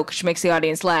a joke, which makes the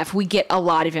audience laugh, we get a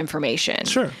lot of information.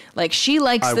 Sure. Like, she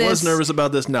likes I this. was nervous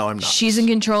about this. Now I'm not. She's in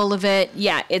control of it.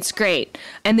 Yeah, it's great.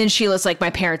 And then Sheila's like, my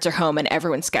parents are home, and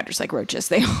everyone scatters like roaches.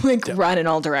 They run in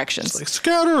all directions. Like,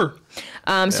 scatter.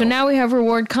 So now we have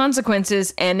reward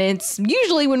consequences, and it's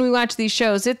usually when we watch these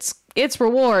shows, it's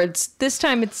rewards. This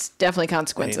time it's definitely Ain't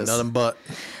consequences. nothing but.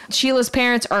 Sheila's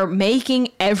parents are making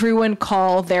everyone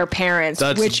call their parents,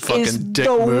 That's which a fucking is dick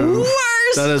the move.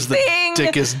 worst That is the thing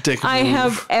dickest dick I move.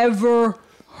 have ever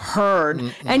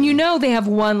heard. And you know they have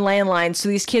one landline, so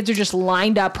these kids are just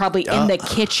lined up probably in the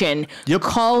kitchen, Yep.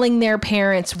 calling their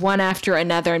parents one after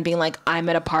another and being like, I'm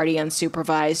at a party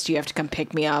unsupervised, you have to come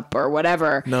pick me up or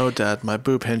whatever. No, Dad, my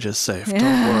boob hinge is safe. Don't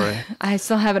worry. I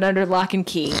still have it under lock and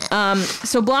key.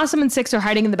 So Blossom and Six are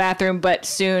hiding in the bathroom, but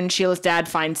soon Sheila's dad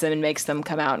finds them and makes them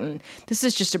come out. And this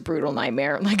is just a brutal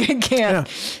nightmare. Like, I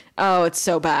can't. Oh, it's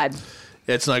so bad.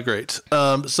 Yeah, it's not great.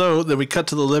 So then we cut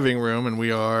to the living room, and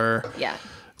we're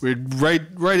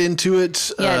right into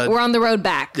it. Yeah, we're on the road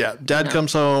back. Yeah, Dad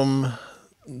comes home.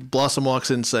 Blossom walks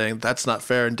in saying, "That's not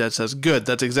fair," and Dad says, "Good.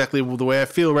 That's exactly the way I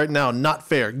feel right now. Not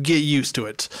fair. Get used to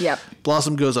it." Yep.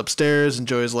 Blossom goes upstairs, and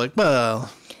Joey's like, "Well,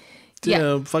 you Yeah.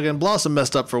 know, fucking Blossom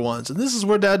messed up for once." And this is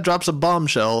where Dad drops a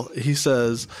bombshell. He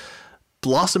says,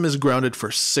 "Blossom is grounded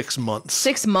for 6 months."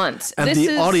 6 months. And This the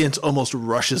is- audience almost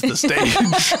rushes the stage.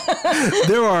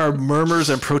 There are murmurs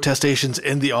and protestations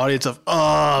in the audience of,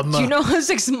 Do you know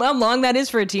how long that is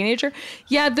for a teenager?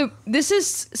 Yeah, this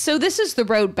is the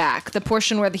road back, the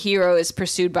portion where the hero is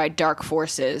pursued by dark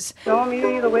forces. Show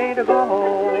me the way to go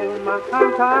home.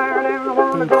 I'm tired and I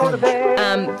want to go to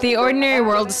bed. The ordinary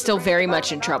world is still very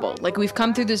much in trouble. Like, we've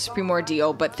come through the Supreme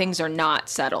Ordeal, but things are not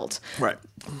settled. Right.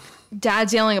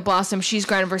 Dad's yelling at Blossom. She's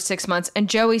grounded for 6 months. And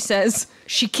Joey says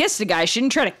she kissed a guy. She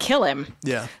didn't try to kill him.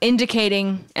 Yeah.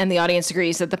 Indicating, and the audience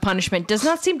agrees, that the punishment does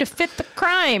not seem to fit the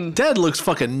crime. Dad looks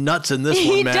fucking nuts in this He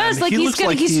one, man. does. Like, he he's looks gonna,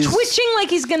 like he's twitching like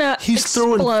he's gonna He's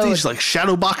explode. throwing, he's like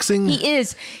shadow boxing. He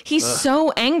is. He's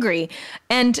so angry.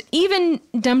 And even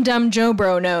Dum Dum Joe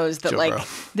Bro knows that, Joe like, Bro.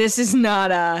 this is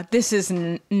not this is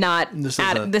an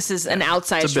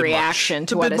outsized It's a bit reaction much.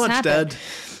 to It's a what bit has much, happened. Dad.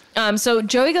 So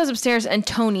Joey goes upstairs, and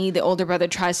Tony, the older brother,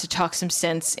 tries to talk some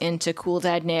sense into Cool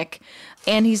Dad Nick.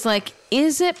 And he's like,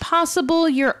 is it possible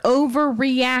you're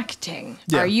overreacting?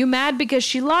 Yeah. Are you mad because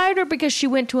she lied or because she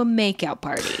went to a makeout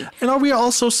party? And are we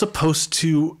also supposed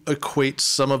to equate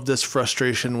some of this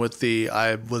frustration with the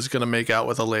I was going to make out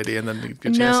with a lady and then didn't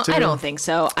get a No, chance to? I don't think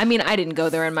so. I mean, I didn't go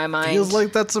there in my mind. Feels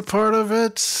like that's a part of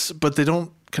it, but they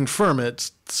don't confirm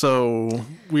it. So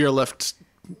we are left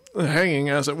hanging,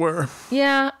 as it were.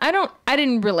 Yeah, I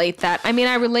didn't relate that. I mean,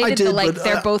 I related did, to, like, but,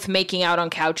 they're both making out on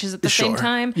couches at the same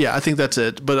time. Yeah, I think that's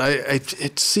it. But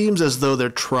it seems as though they're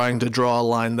trying to draw a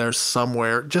line there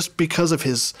somewhere just because of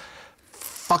his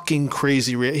fucking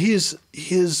crazy he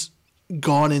is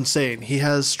gone insane. He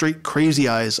has straight crazy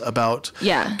eyes about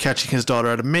catching his daughter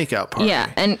at a makeout party.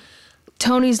 Yeah, and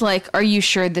Tony's like, are you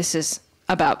sure this is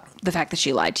about the fact that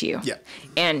she lied to you? Yeah.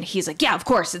 And he's like, yeah, of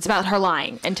course, it's about her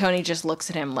lying. And Tony just looks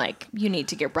at him like, you need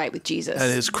to get right with Jesus.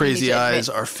 And his You need crazy to eyes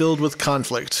admit- are filled with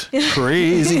conflict.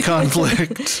 Crazy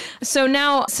conflict. So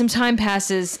now some time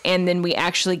passes, and then we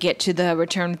actually get to the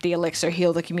Return with the Elixir,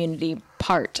 Heal the Community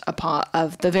part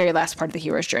of the very last part of the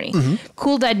hero's journey. Mm-hmm.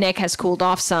 Cool Dad Nick has cooled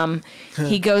off some.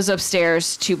 He goes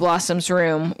upstairs to Blossom's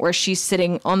room, where she's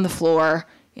sitting on the floor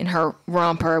in her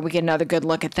romper. We get another good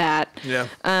look at that. Yeah.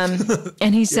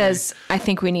 And he says, I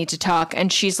think we need to talk.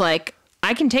 And she's like,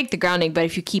 I can take the grounding, but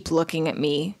if you keep looking at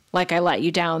me like I let you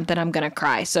down, then I'm going to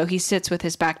cry. So he sits with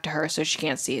his back to her so she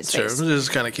can't see his Sure, face. this is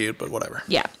kind of cute, but whatever.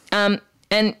 Yeah.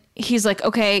 And he's like,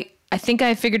 okay, I think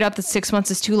I figured out that 6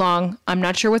 months is too long. I'm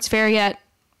not sure what's fair yet,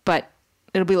 but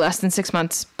it'll be less than 6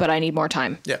 months, but I need more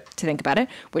time Yeah. to think about it,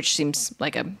 which seems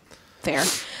like a fair.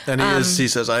 And he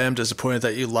says, I am disappointed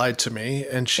that you lied to me.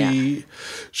 And she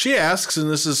asks, and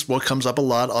this is what comes up a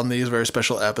lot on these very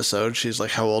special episodes. She's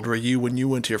like, how old were you when you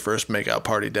went to your first makeout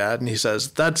party, Dad? And he says,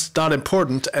 that's not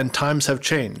important, and times have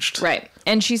changed. Right.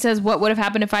 And she says, what would have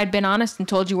happened if I'd been honest and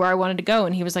told you where I wanted to go?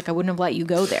 And he was like, I wouldn't have let you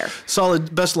go there.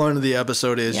 Solid. Best line of the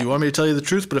episode is, Yeah. you want me to tell you the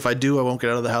truth, but if I do, I won't get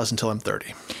out of the house until I'm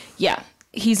 30. Yeah.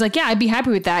 He's like, yeah, I'd be happy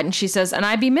with that. And she says, and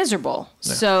I'd be miserable.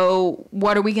 Yeah. So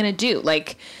what are we going to do?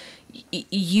 Like,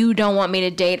 you don't want me to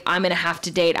date. I'm going to have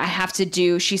to date. I have to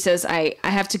do. She says, I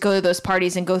have to go to those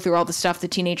parties and go through all the stuff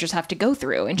that teenagers have to go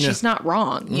through. And she's not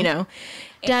wrong, you know?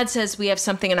 Dad says we have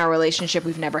something in our relationship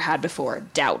we've never had before,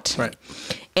 doubt. Right.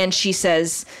 And she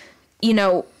says, you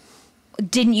know,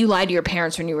 didn't you lie to your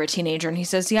parents when you were a teenager? And he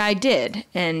says, yeah, I did.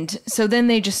 And so then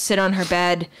they just sit on her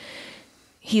bed.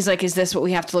 he's like, is this what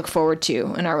we have to look forward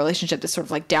to in our relationship? This sort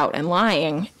of like doubt and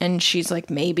lying. And she's like,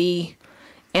 maybe.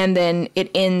 And then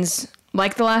it ends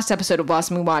like the last episode of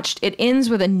Blossom we watched. It ends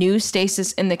with a new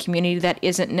stasis in the community that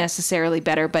isn't necessarily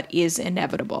better, but is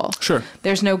inevitable. Sure.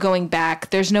 There's no going back.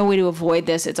 There's no way to avoid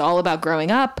this. It's all about growing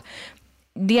up.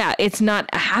 Yeah, it's not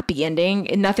a happy ending.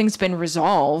 Nothing's been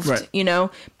resolved, Right. you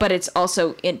know, but it's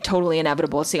also totally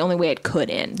inevitable. It's the only way it could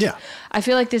end. Yeah. I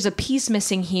feel like there's a piece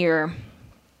missing here,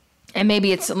 and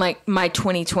maybe it's like my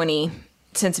 2020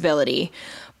 sensibility,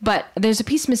 but there's a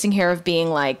piece missing here of being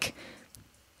like,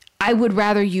 I would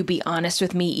rather you be honest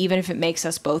with me, even if it makes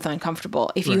us both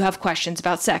uncomfortable. If you have questions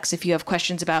about sex, if you have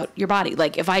questions about your body,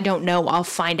 like if I don't know, I'll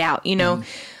find out, you know.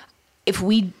 If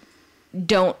we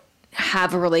don't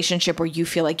have a relationship where you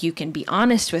feel like you can be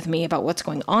honest with me about what's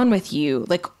going on with you,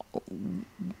 like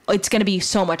it's going to be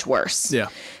so much worse. Yeah.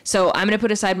 So I'm going to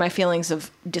put aside my feelings of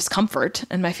discomfort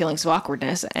and my feelings of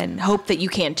awkwardness and hope that you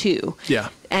can too. Yeah.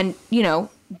 And, you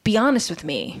know, be honest with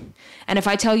me. And if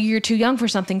I tell you you're too young for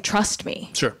something, trust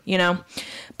me. Sure. You know,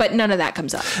 but none of that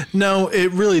comes up. No,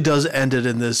 it really does end it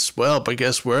in this, well, I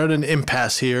guess we're at an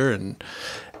impasse here. And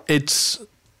it's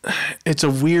a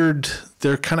weird,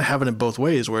 they're kind of having it both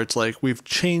ways where it's like we've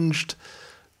changed.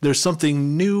 There's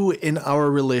something new in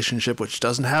our relationship, which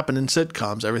doesn't happen in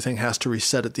sitcoms. Everything has to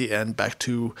reset at the end back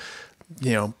to,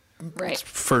 you know, Right.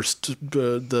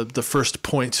 the first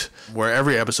point where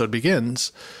every episode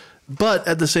begins. But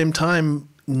at the same time,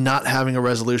 not having a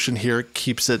resolution here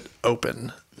keeps it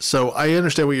open. So I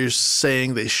understand what you're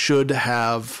saying. They should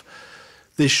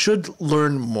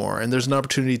learn more, and there's an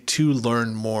opportunity to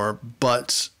learn more,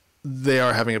 but they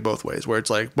are having it both ways, where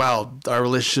it's like, wow, our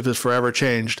relationship is forever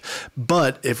changed.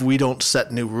 But if we don't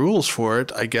set new rules for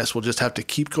it, I guess we'll just have to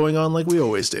keep going on like we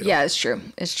always do. Yeah, it's true.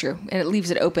 It's true. And it leaves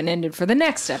it open-ended for the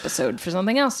next episode for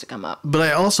something else to come up. But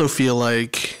I also feel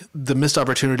like the missed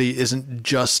opportunity isn't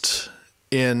just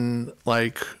in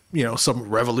like, you know, some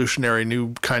revolutionary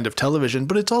new kind of television,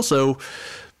 but it's also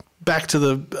back to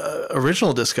the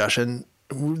original discussion.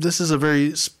 This is a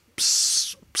very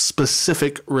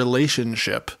specific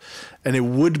relationship, and it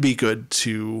would be good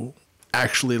to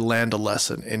actually land a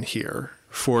lesson in here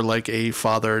for like a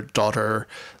father-daughter,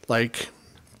 like,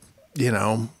 you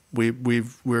know, we're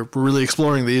really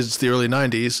exploring these. It's the early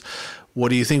 90s. What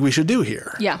do you think we should do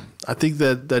here? Yeah. I think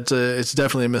it's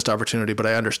definitely a missed opportunity, but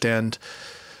I understand,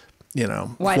 you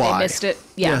know, Why they missed it.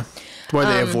 Yeah. Why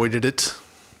they avoided it.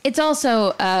 It's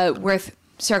also worth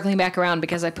circling back around,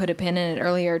 because I put a pin in it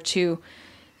earlier, to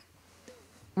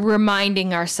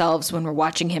reminding ourselves when we're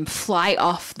watching him fly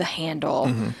off the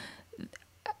handle,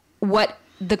 what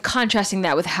the contrasting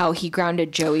that with how he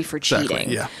grounded Joey for cheating,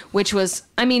 Exactly, yeah. which was,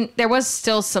 I mean, there was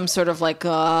still some sort of like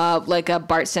a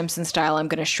Bart Simpson style, I'm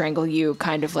going to strangle you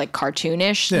kind of like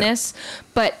cartoonishness,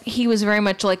 but he was very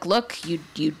much like, look, you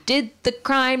did the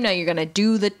crime, now you're going to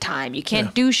do the time. You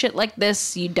can't do shit like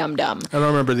this, you dum-dum. I don't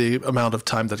remember the amount of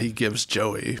time that he gives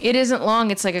Joey. It isn't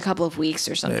long, it's like a couple of weeks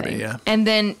or something. Maybe, yeah. And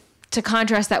then to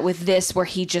contrast that with this, where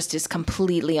he just is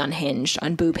completely unhinged,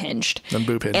 unboob-hinged.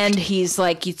 And he's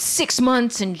like, it's 6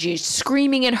 months and you're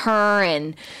screaming at her,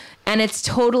 and it's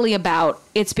totally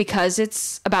it's because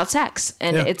it's about sex.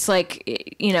 And it's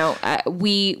like, you know,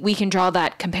 we can draw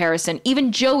that comparison.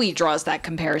 Even Joey draws that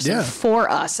comparison for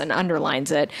us and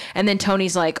underlines it. And then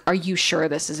Tony's like, are you sure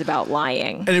this is about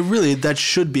lying? And that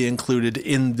should be included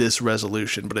in this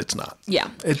resolution, but it's not. Yeah.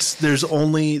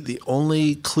 The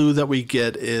only clue that we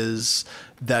get is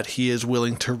that he is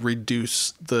willing to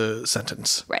reduce the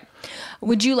sentence. Right.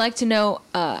 Would you like to know,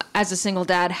 as a single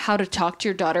dad, how to talk to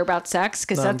your daughter about sex?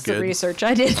 Because that's the research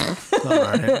I did. All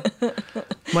right.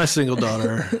 My single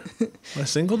daughter.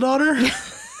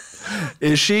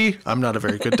 Is she? I'm not a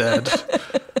very good dad.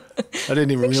 I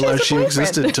didn't even realize she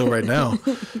existed until right now.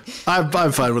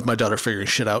 I'm fine with my daughter figuring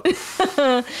shit out.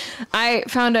 I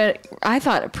found I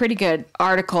thought a pretty good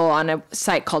article on a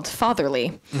site called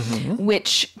Fatherly,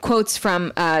 which quotes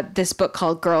from this book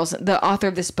called the author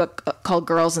of this book called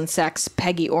Girls and Sex,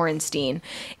 Peggy Orenstein.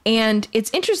 And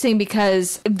it's interesting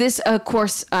because this, of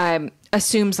course,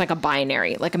 assumes like a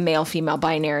binary, like a male-female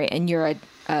binary, and you're a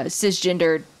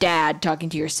cisgender dad talking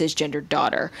to your cisgender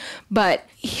daughter. But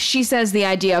she says the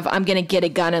idea of, I'm going to get a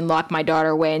gun and lock my daughter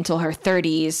away until her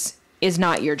 30s is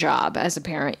not your job as a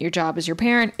parent. Your job as your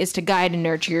parent is to guide and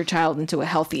nurture your child into a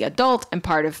healthy adult. And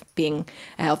part of being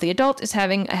a healthy adult is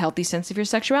having a healthy sense of your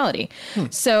sexuality.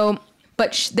 So,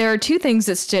 but there are two things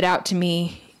that stood out to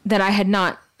me that I had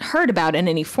not heard about in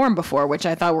any form before, which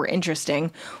I thought were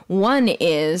interesting. One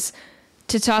is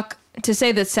to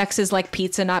say that sex is like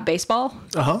pizza, not baseball.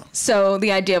 So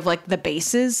the idea of like the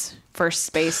bases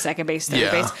first base, second base, third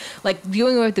Yeah. base. Like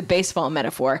viewing with the baseball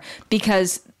metaphor,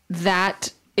 because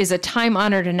that is a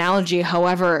time-honored analogy.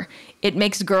 However, it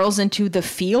makes girls into the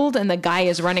field and the guy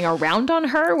is running around on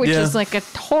her, which Yeah. is like a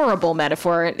horrible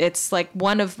metaphor. It's like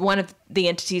one of the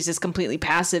entities is completely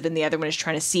passive and the other one is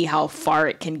trying to see how far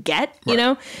it can get, you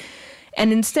know?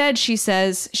 And instead she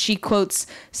quotes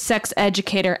sex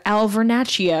educator Al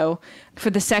Vernaccio for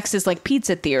the sex is like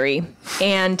pizza theory.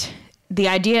 And the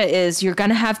idea is you're going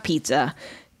to have pizza,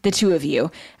 the two of you,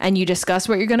 and you discuss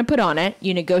what you're going to put on it.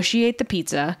 You negotiate the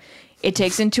pizza. It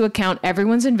takes into account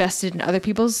everyone's invested in other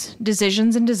people's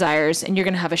decisions and desires, and you're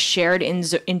going to have a shared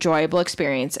enjoyable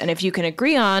experience. And if you can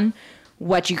agree on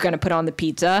what you're going to put on the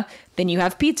pizza, then you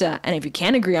have pizza. And if you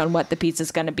can't agree on what the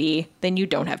pizza's going to be, then you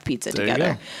don't have pizza There you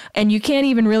together. go. And you can't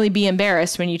even really be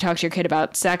embarrassed when you talk to your kid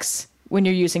about sex when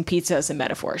you're using pizza as a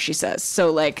metaphor, she says.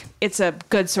 So like it's a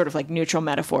good sort of like neutral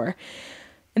metaphor.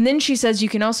 And then she says you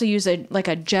can also use a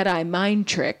Jedi mind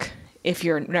trick if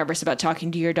you're nervous about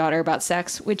talking to your daughter about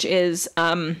sex, which is,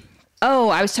 I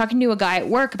was talking to a guy at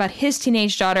work about his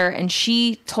teenage daughter, and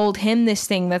she told him this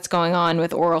thing that's going on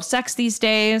with oral sex these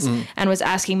days and was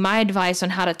asking my advice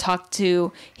on how to talk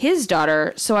to his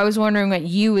daughter. So I was wondering what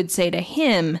you would say to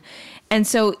him. And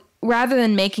so rather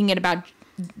than making it about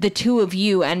the two of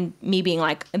you and me being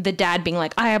like, the dad being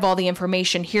like, I have all the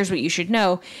information, here's what you should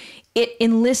know, it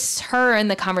enlists her in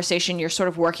the conversation. You're sort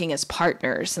of working as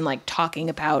partners and like talking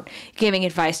about giving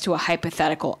advice to a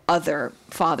hypothetical other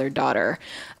father-daughter,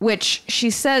 which she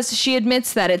says, she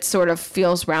admits that it sort of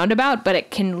feels roundabout, but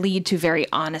it can lead to very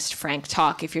honest, frank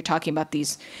talk if you're talking about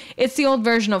these. It's the old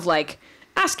version of like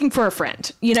asking for a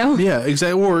friend, you know? Yeah,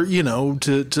 exactly. Or, you know,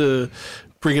 to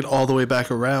bring it all the way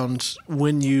back around,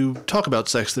 when you talk about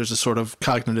sex, there's a sort of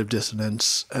cognitive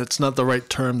dissonance. It's not the right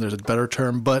term, there's a better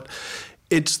term, but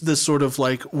it's this sort of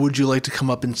like, would you like to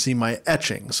come up and see my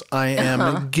etchings? I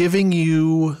am giving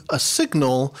you a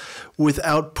signal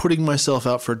without putting myself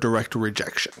out for direct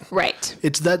rejection. Right.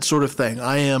 It's that sort of thing.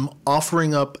 I am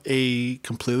offering up a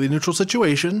completely neutral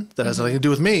situation that has nothing to do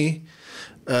with me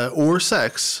or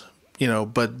sex, you know,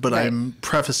 but Right. I'm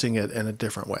prefacing it in a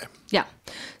different way. Yeah.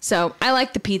 So I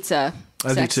like the pizza.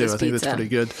 I do too. Sexist I think pizza. that's pretty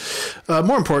good.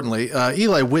 More importantly,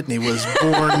 Eli Whitney was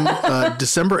born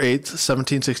December 8th,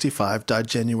 1765, died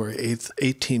January 8th,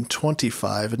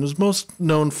 1825, and was most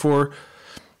known for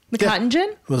The cotton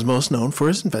gin? his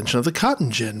invention of the cotton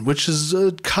gin, which is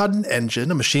a cotton engine,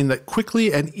 a machine that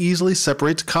quickly and easily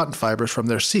separates cotton fibers from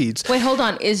their seeds. Wait, hold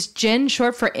on. Is gin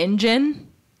short for engine?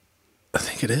 I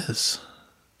think it is.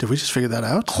 Did we just figure that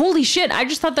out? Holy shit. I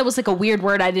just thought that was like a weird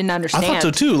word I didn't I understand. thought so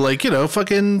too. Like, you know,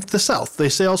 fucking the South. They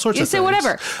say all sorts You of say things.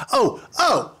 whatever.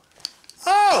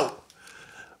 Oh!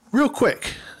 Real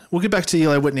quick. We'll get back to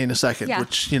Eli Whitney in a second, Yeah.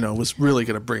 which, you know, was really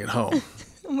going to bring it home.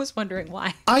 I was wondering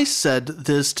why. I said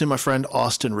this to my friend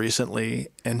Austin recently,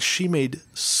 and she made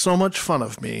so much fun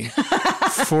of me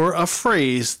for a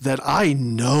phrase that I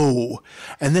know.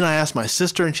 And then I asked my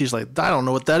sister, and she's like, I don't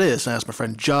know what that is. And I asked my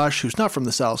friend Josh, who's not from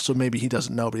the South, so maybe he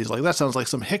doesn't know, but he's like, that sounds like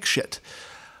some hick shit.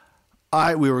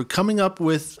 We were coming up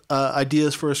with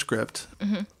ideas for a script,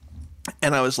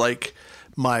 and I was like,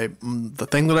 the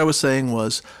thing that I was saying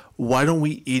was, why don't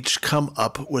we each come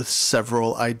up with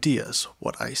several ideas?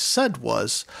 What I said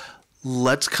was,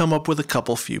 let's come up with a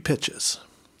couple few pitches.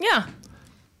 Yeah.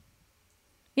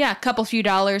 Yeah, a couple few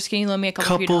dollars. Can you loan me a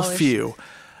couple few Couple dollars? few.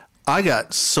 I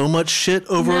got so much shit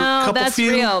over a No, couple that's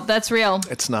few. real. That's real.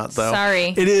 It's not, though.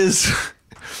 Sorry. It is.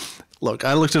 Look,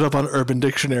 I looked it up on Urban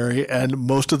Dictionary, and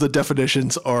most of the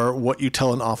definitions are what you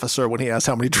tell an officer when he asks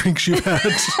how many drinks you've had.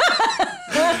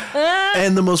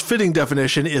 And the most fitting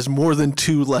definition is more than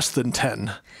 2, less than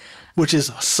 10, which is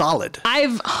solid.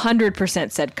 I've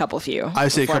 100% said couple few I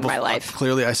say a before couple. in my life.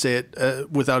 Clearly, I say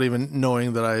it without even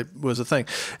knowing that I was a thing.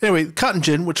 Anyway, cotton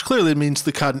gin, which clearly means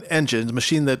the cotton engine, a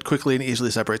machine that quickly and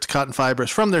easily separates cotton fibers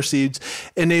from their seeds,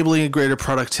 enabling a greater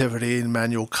productivity in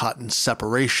manual cotton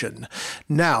separation.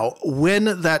 Now,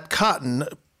 when that cotton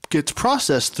gets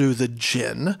processed through the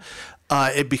gin,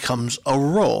 it becomes a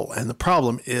roll. And the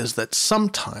problem is that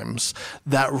sometimes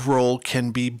that roll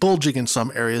can be bulging in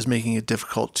some areas, making it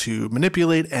difficult to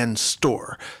manipulate and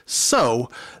store. So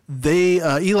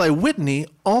Eli Whitney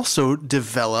also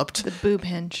developed The boob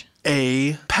hinge.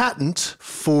 a patent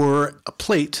for a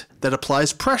plate that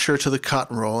applies pressure to the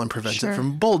cotton roll and prevents Sure. it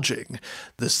from bulging.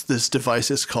 This device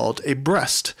is called a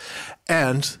breast.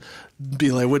 And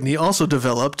Eli Whitney also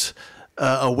developed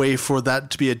a way for that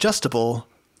to be adjustable,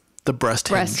 the breast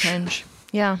hinge. Breast hinge.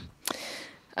 Yeah.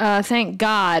 Thank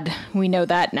God we know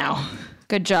that now.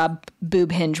 Good job,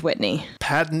 Boob Hinge Whitney.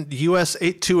 Patent US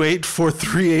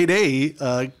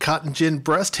 828-438A, cotton gin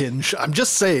breast hinge. I'm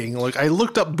just saying, like, I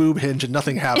looked up boob hinge and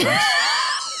nothing happened.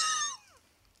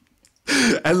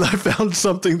 And I found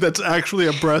something that's actually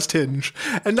a breast hinge.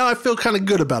 And now I feel kind of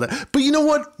good about it. But you know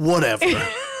what? Whatever.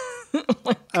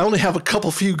 I only have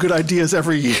a few good ideas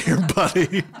every year,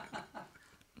 buddy.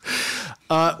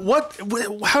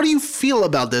 How do you feel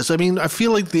about this? I mean, I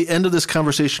feel like the end of this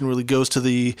conversation really goes to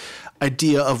the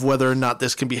idea of whether or not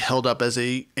this can be held up as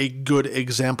a good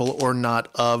example or not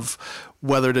of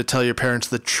whether to tell your parents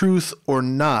the truth or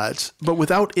not. But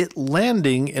without it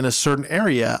landing in a certain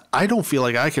area, I don't feel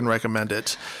like I can recommend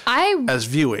it as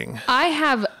viewing.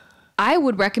 I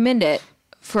would recommend it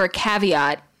for a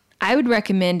caveat. I would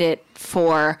recommend it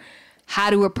for how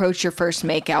to approach your first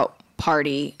makeout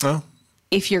party. Oh.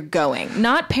 If you're going,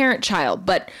 not parent-child,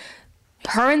 but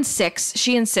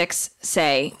she and Six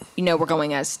say, we're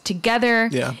going as together.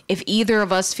 Yeah. If either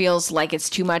of us feels like it's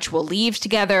too much, we'll leave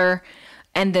together.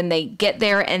 And then they get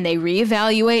there and they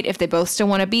reevaluate if they both still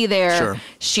want to be there. Sure.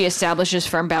 She establishes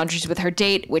firm boundaries with her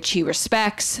date, which he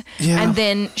respects. Yeah. And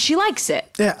then she likes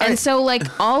it. Yeah, and so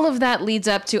all of that leads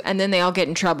up to, and then they all get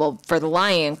in trouble for the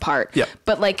lying part. Yeah.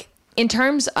 But in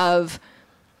terms of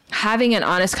having an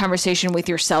honest conversation with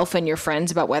yourself and your friends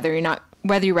about whether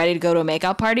you're ready to go to a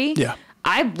makeout party. Yeah.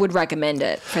 I would recommend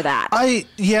it for that.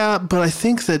 But I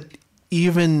think that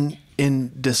even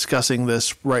in discussing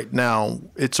this right now,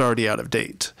 it's already out of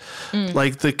date.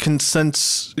 Like the consent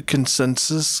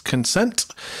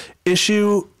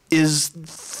issue is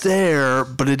there,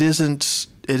 but it isn't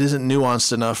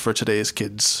nuanced enough for today's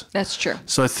kids. That's true.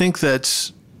 So I think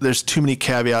that there's too many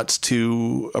caveats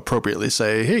to appropriately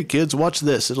say, hey, kids, watch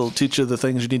this. It'll teach you the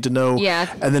things you need to know.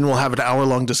 Yeah. And then we'll have an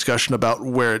hour-long discussion about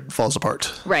where it falls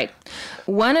apart. Right.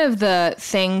 One of the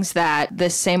things that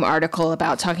this same article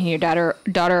about talking to your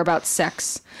daughter about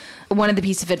sex, one of the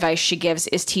pieces of advice she gives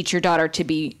is teach your daughter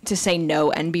to say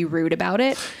no and be rude about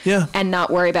it. Yeah. And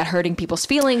not worry about hurting people's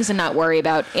feelings and not worry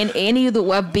about in any of the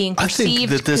being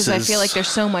perceived. Because I feel like there's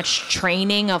so much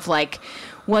training of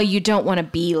well, you don't want to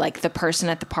be like the person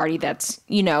at the party that's,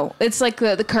 it's like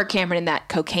the Kirk Cameron in that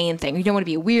cocaine thing. You don't want to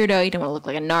be a weirdo. You don't want to look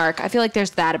like a narc. I feel like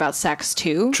there's that about sex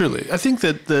too. Truly. I think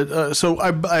that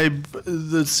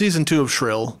the season 2 of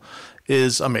Shrill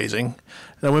is amazing.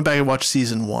 And I went back and watched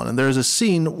season 1, and there's a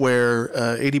scene where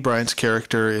Aidy Bryant's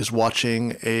character is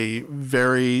watching a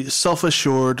very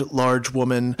self-assured, large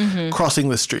woman crossing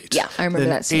the street. Yeah, I remember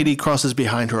that scene. Aidy crosses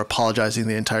behind her, apologizing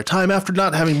the entire time after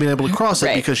not having been able to cross it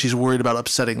Right. because she's worried about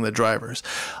upsetting the drivers.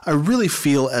 I really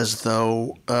feel as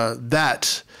though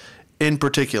that, in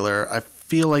particular, I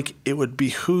feel like it would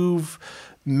behoove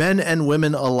men and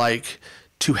women alike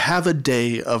to have a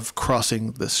day of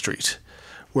crossing the street,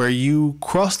 where you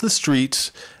cross the street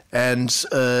and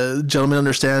gentlemen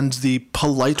understand the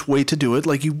polite way to do it.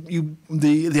 Like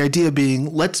the idea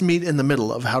being, let's meet in the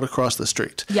middle of how to cross the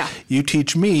street. Yeah. You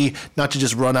teach me not to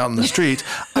just run out in the street.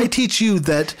 I teach you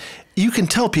that you can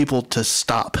tell people to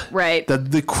stop. Right.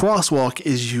 That the crosswalk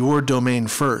is your domain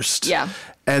first. Yeah.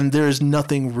 And there's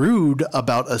nothing rude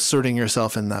about asserting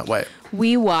yourself in that way.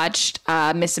 We watched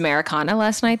Miss Americana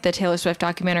last night, the Taylor Swift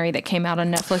documentary that came out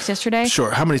on Netflix yesterday. Sure.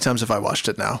 How many times have I watched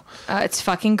it now? It's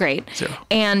fucking great. 0.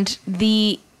 And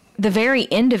the very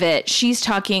end of it, she's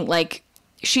talking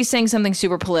she's saying something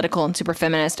super political and super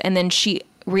feminist, and then she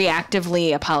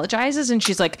reactively apologizes and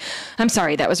she's like, I'm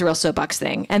sorry, that was a real soapbox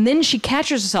thing. And then she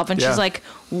catches herself and she's like,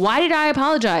 why did I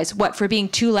apologize? What, for being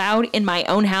too loud in my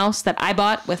own house that I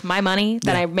bought with my money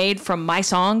that I made from my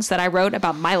songs that I wrote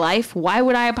about my life? Why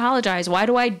would I apologize? Why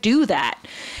do I do that?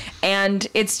 And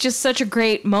it's just such a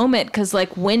great moment because,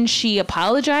 when she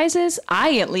apologizes,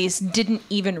 I at least didn't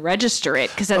even register it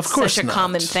because that's such a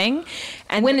common thing.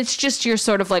 And when it's just your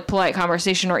sort of polite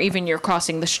conversation or even you're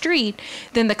crossing the street,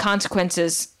 then the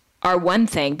consequences are one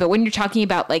thing. But when you're talking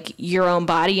about your own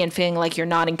body and feeling like you're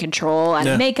not in control at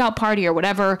a makeout party or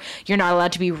whatever, you're not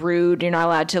allowed to be rude, you're not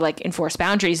allowed to enforce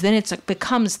boundaries, then it's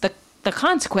becomes the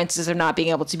consequences of not being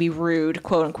able to be rude,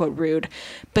 quote unquote rude,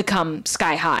 become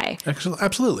sky high.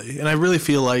 Absolutely. And I really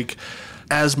feel like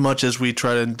as much as we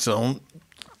try to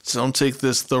don't take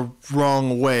this the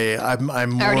wrong way, I'm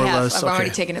more or less... I've already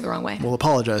taken it the wrong way. Well,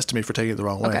 apologize to me for taking it the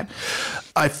wrong way. Okay.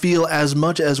 I feel as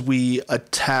much as we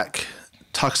attack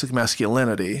toxic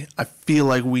masculinity, I feel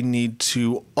like we need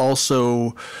to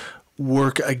also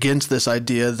work against this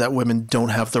idea that women don't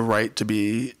have the right to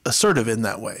be assertive in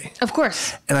that way. Of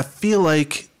course. And I feel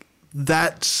like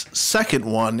that second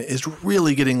one is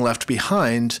really getting left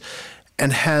behind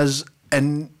and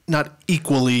not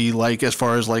equally, like, as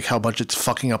far as like how much it's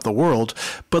fucking up the world,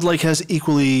 but like has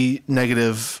equally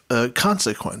negative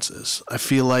consequences. I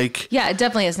feel like, Yeah, it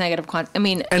definitely has negative I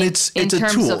mean, and in it's a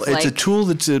terms tool. of, It's a like- tool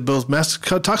that's both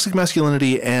toxic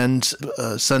masculinity and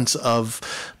a sense of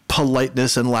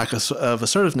politeness and lack of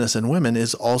assertiveness in women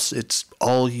is also, it's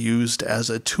all used as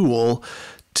a tool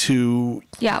to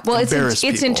Yeah, well, it's embarrass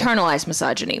people. internalized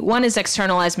misogyny. One is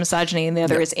externalized misogyny, and the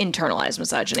other is internalized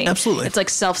misogyny. Absolutely. It's like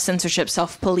self-censorship,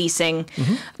 self-policing,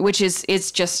 which is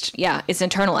just it's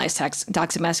internalized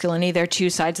toxic masculinity. They're two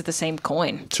sides of the same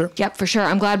coin. Sure. Yep, for sure.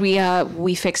 I'm glad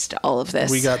we fixed all of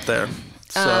this. We got there.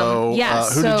 So,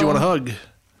 who did you want to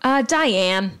hug?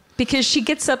 Diane. Because she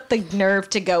gets up the nerve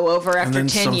to go over after then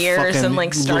 10 some years and fucking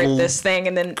like start little this thing,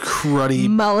 and then cruddy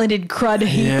mulleted crud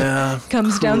heap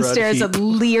comes crud downstairs heap.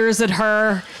 and leers at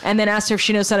her, and then asks her if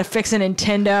she knows how to fix a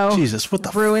Nintendo. Jesus, what the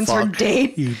ruins her fuck?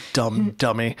 date. You dumb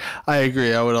dummy. I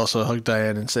agree. I would also hug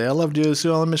Diane and say, I loved you,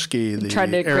 Sue Ellen Mischke, the Tried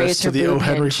to heiress graze to her the O. boob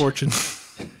Henry hinge. fortune.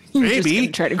 You're just Maybe.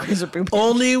 gonna try to graze her boob.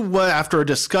 Only after a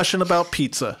discussion about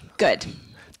pizza. Good.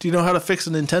 Do you know how to fix a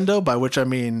Nintendo? By which I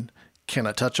mean, can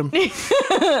I touch them?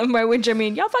 By which I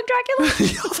mean, y'all fuck Dracula?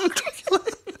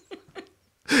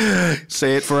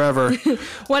 Say it forever.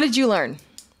 What did you learn?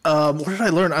 What did I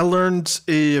learn? I learned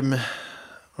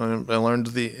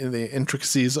the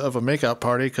intricacies of a makeout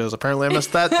party because apparently I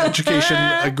missed that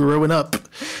education growing up.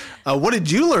 What did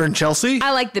you learn, Chelsea?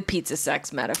 I like the pizza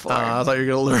sex metaphor. I thought you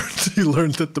were gonna learn. You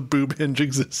learned that the boob hinge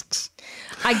exists.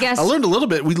 I guess I learned a little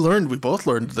bit. We both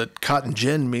learned that cotton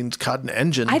gin means cotton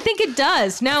engine. I think it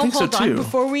does. Now think so, hold on too.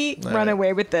 before we run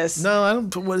away with this. No, I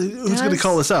don't. Who's going to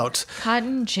call us out?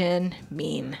 Cotton gin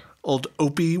mean Old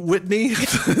Opie Whitney,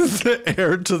 the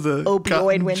heir to the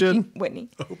opioid cotton gin. Whitney.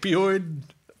 Opioid.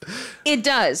 It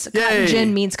does. Yay. Cotton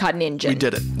gin means cotton engine. We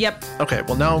did it. Yep. Okay,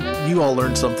 well now you all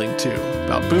learned something too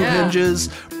about boob Yeah. hinges,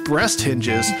 breast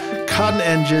hinges, cotton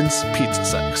engines, pizza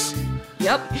sex.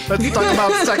 Yep. Let's talk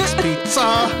about sex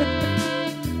pizza.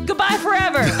 Goodbye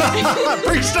forever.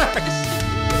 Bring snacks.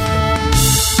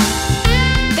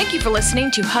 Thank you for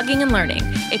listening to Hugging and Learning.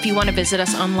 If you want to visit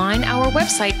us online, our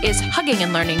website is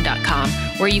huggingandlearning.com,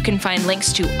 where you can find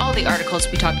links to all the articles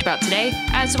we talked about today,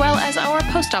 as well as our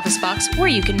post office box where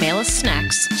you can mail us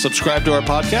snacks. Subscribe to our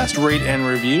podcast, rate and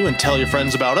review, and tell your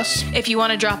friends about us. If you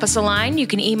want to drop us a line, you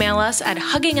can email us at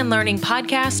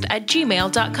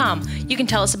huggingandlearningpodcast@gmail.com. You can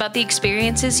tell us about the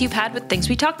experiences you've had with things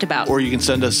we talked about. Or you can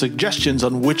send us suggestions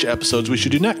on which episodes we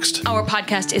should do next. Our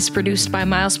podcast is produced by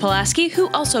Miles Pulaski, who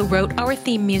also wrote our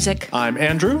theme music. I'm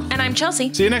Andrew. And I'm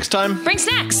Chelsea. See you next time. Bring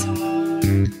snacks!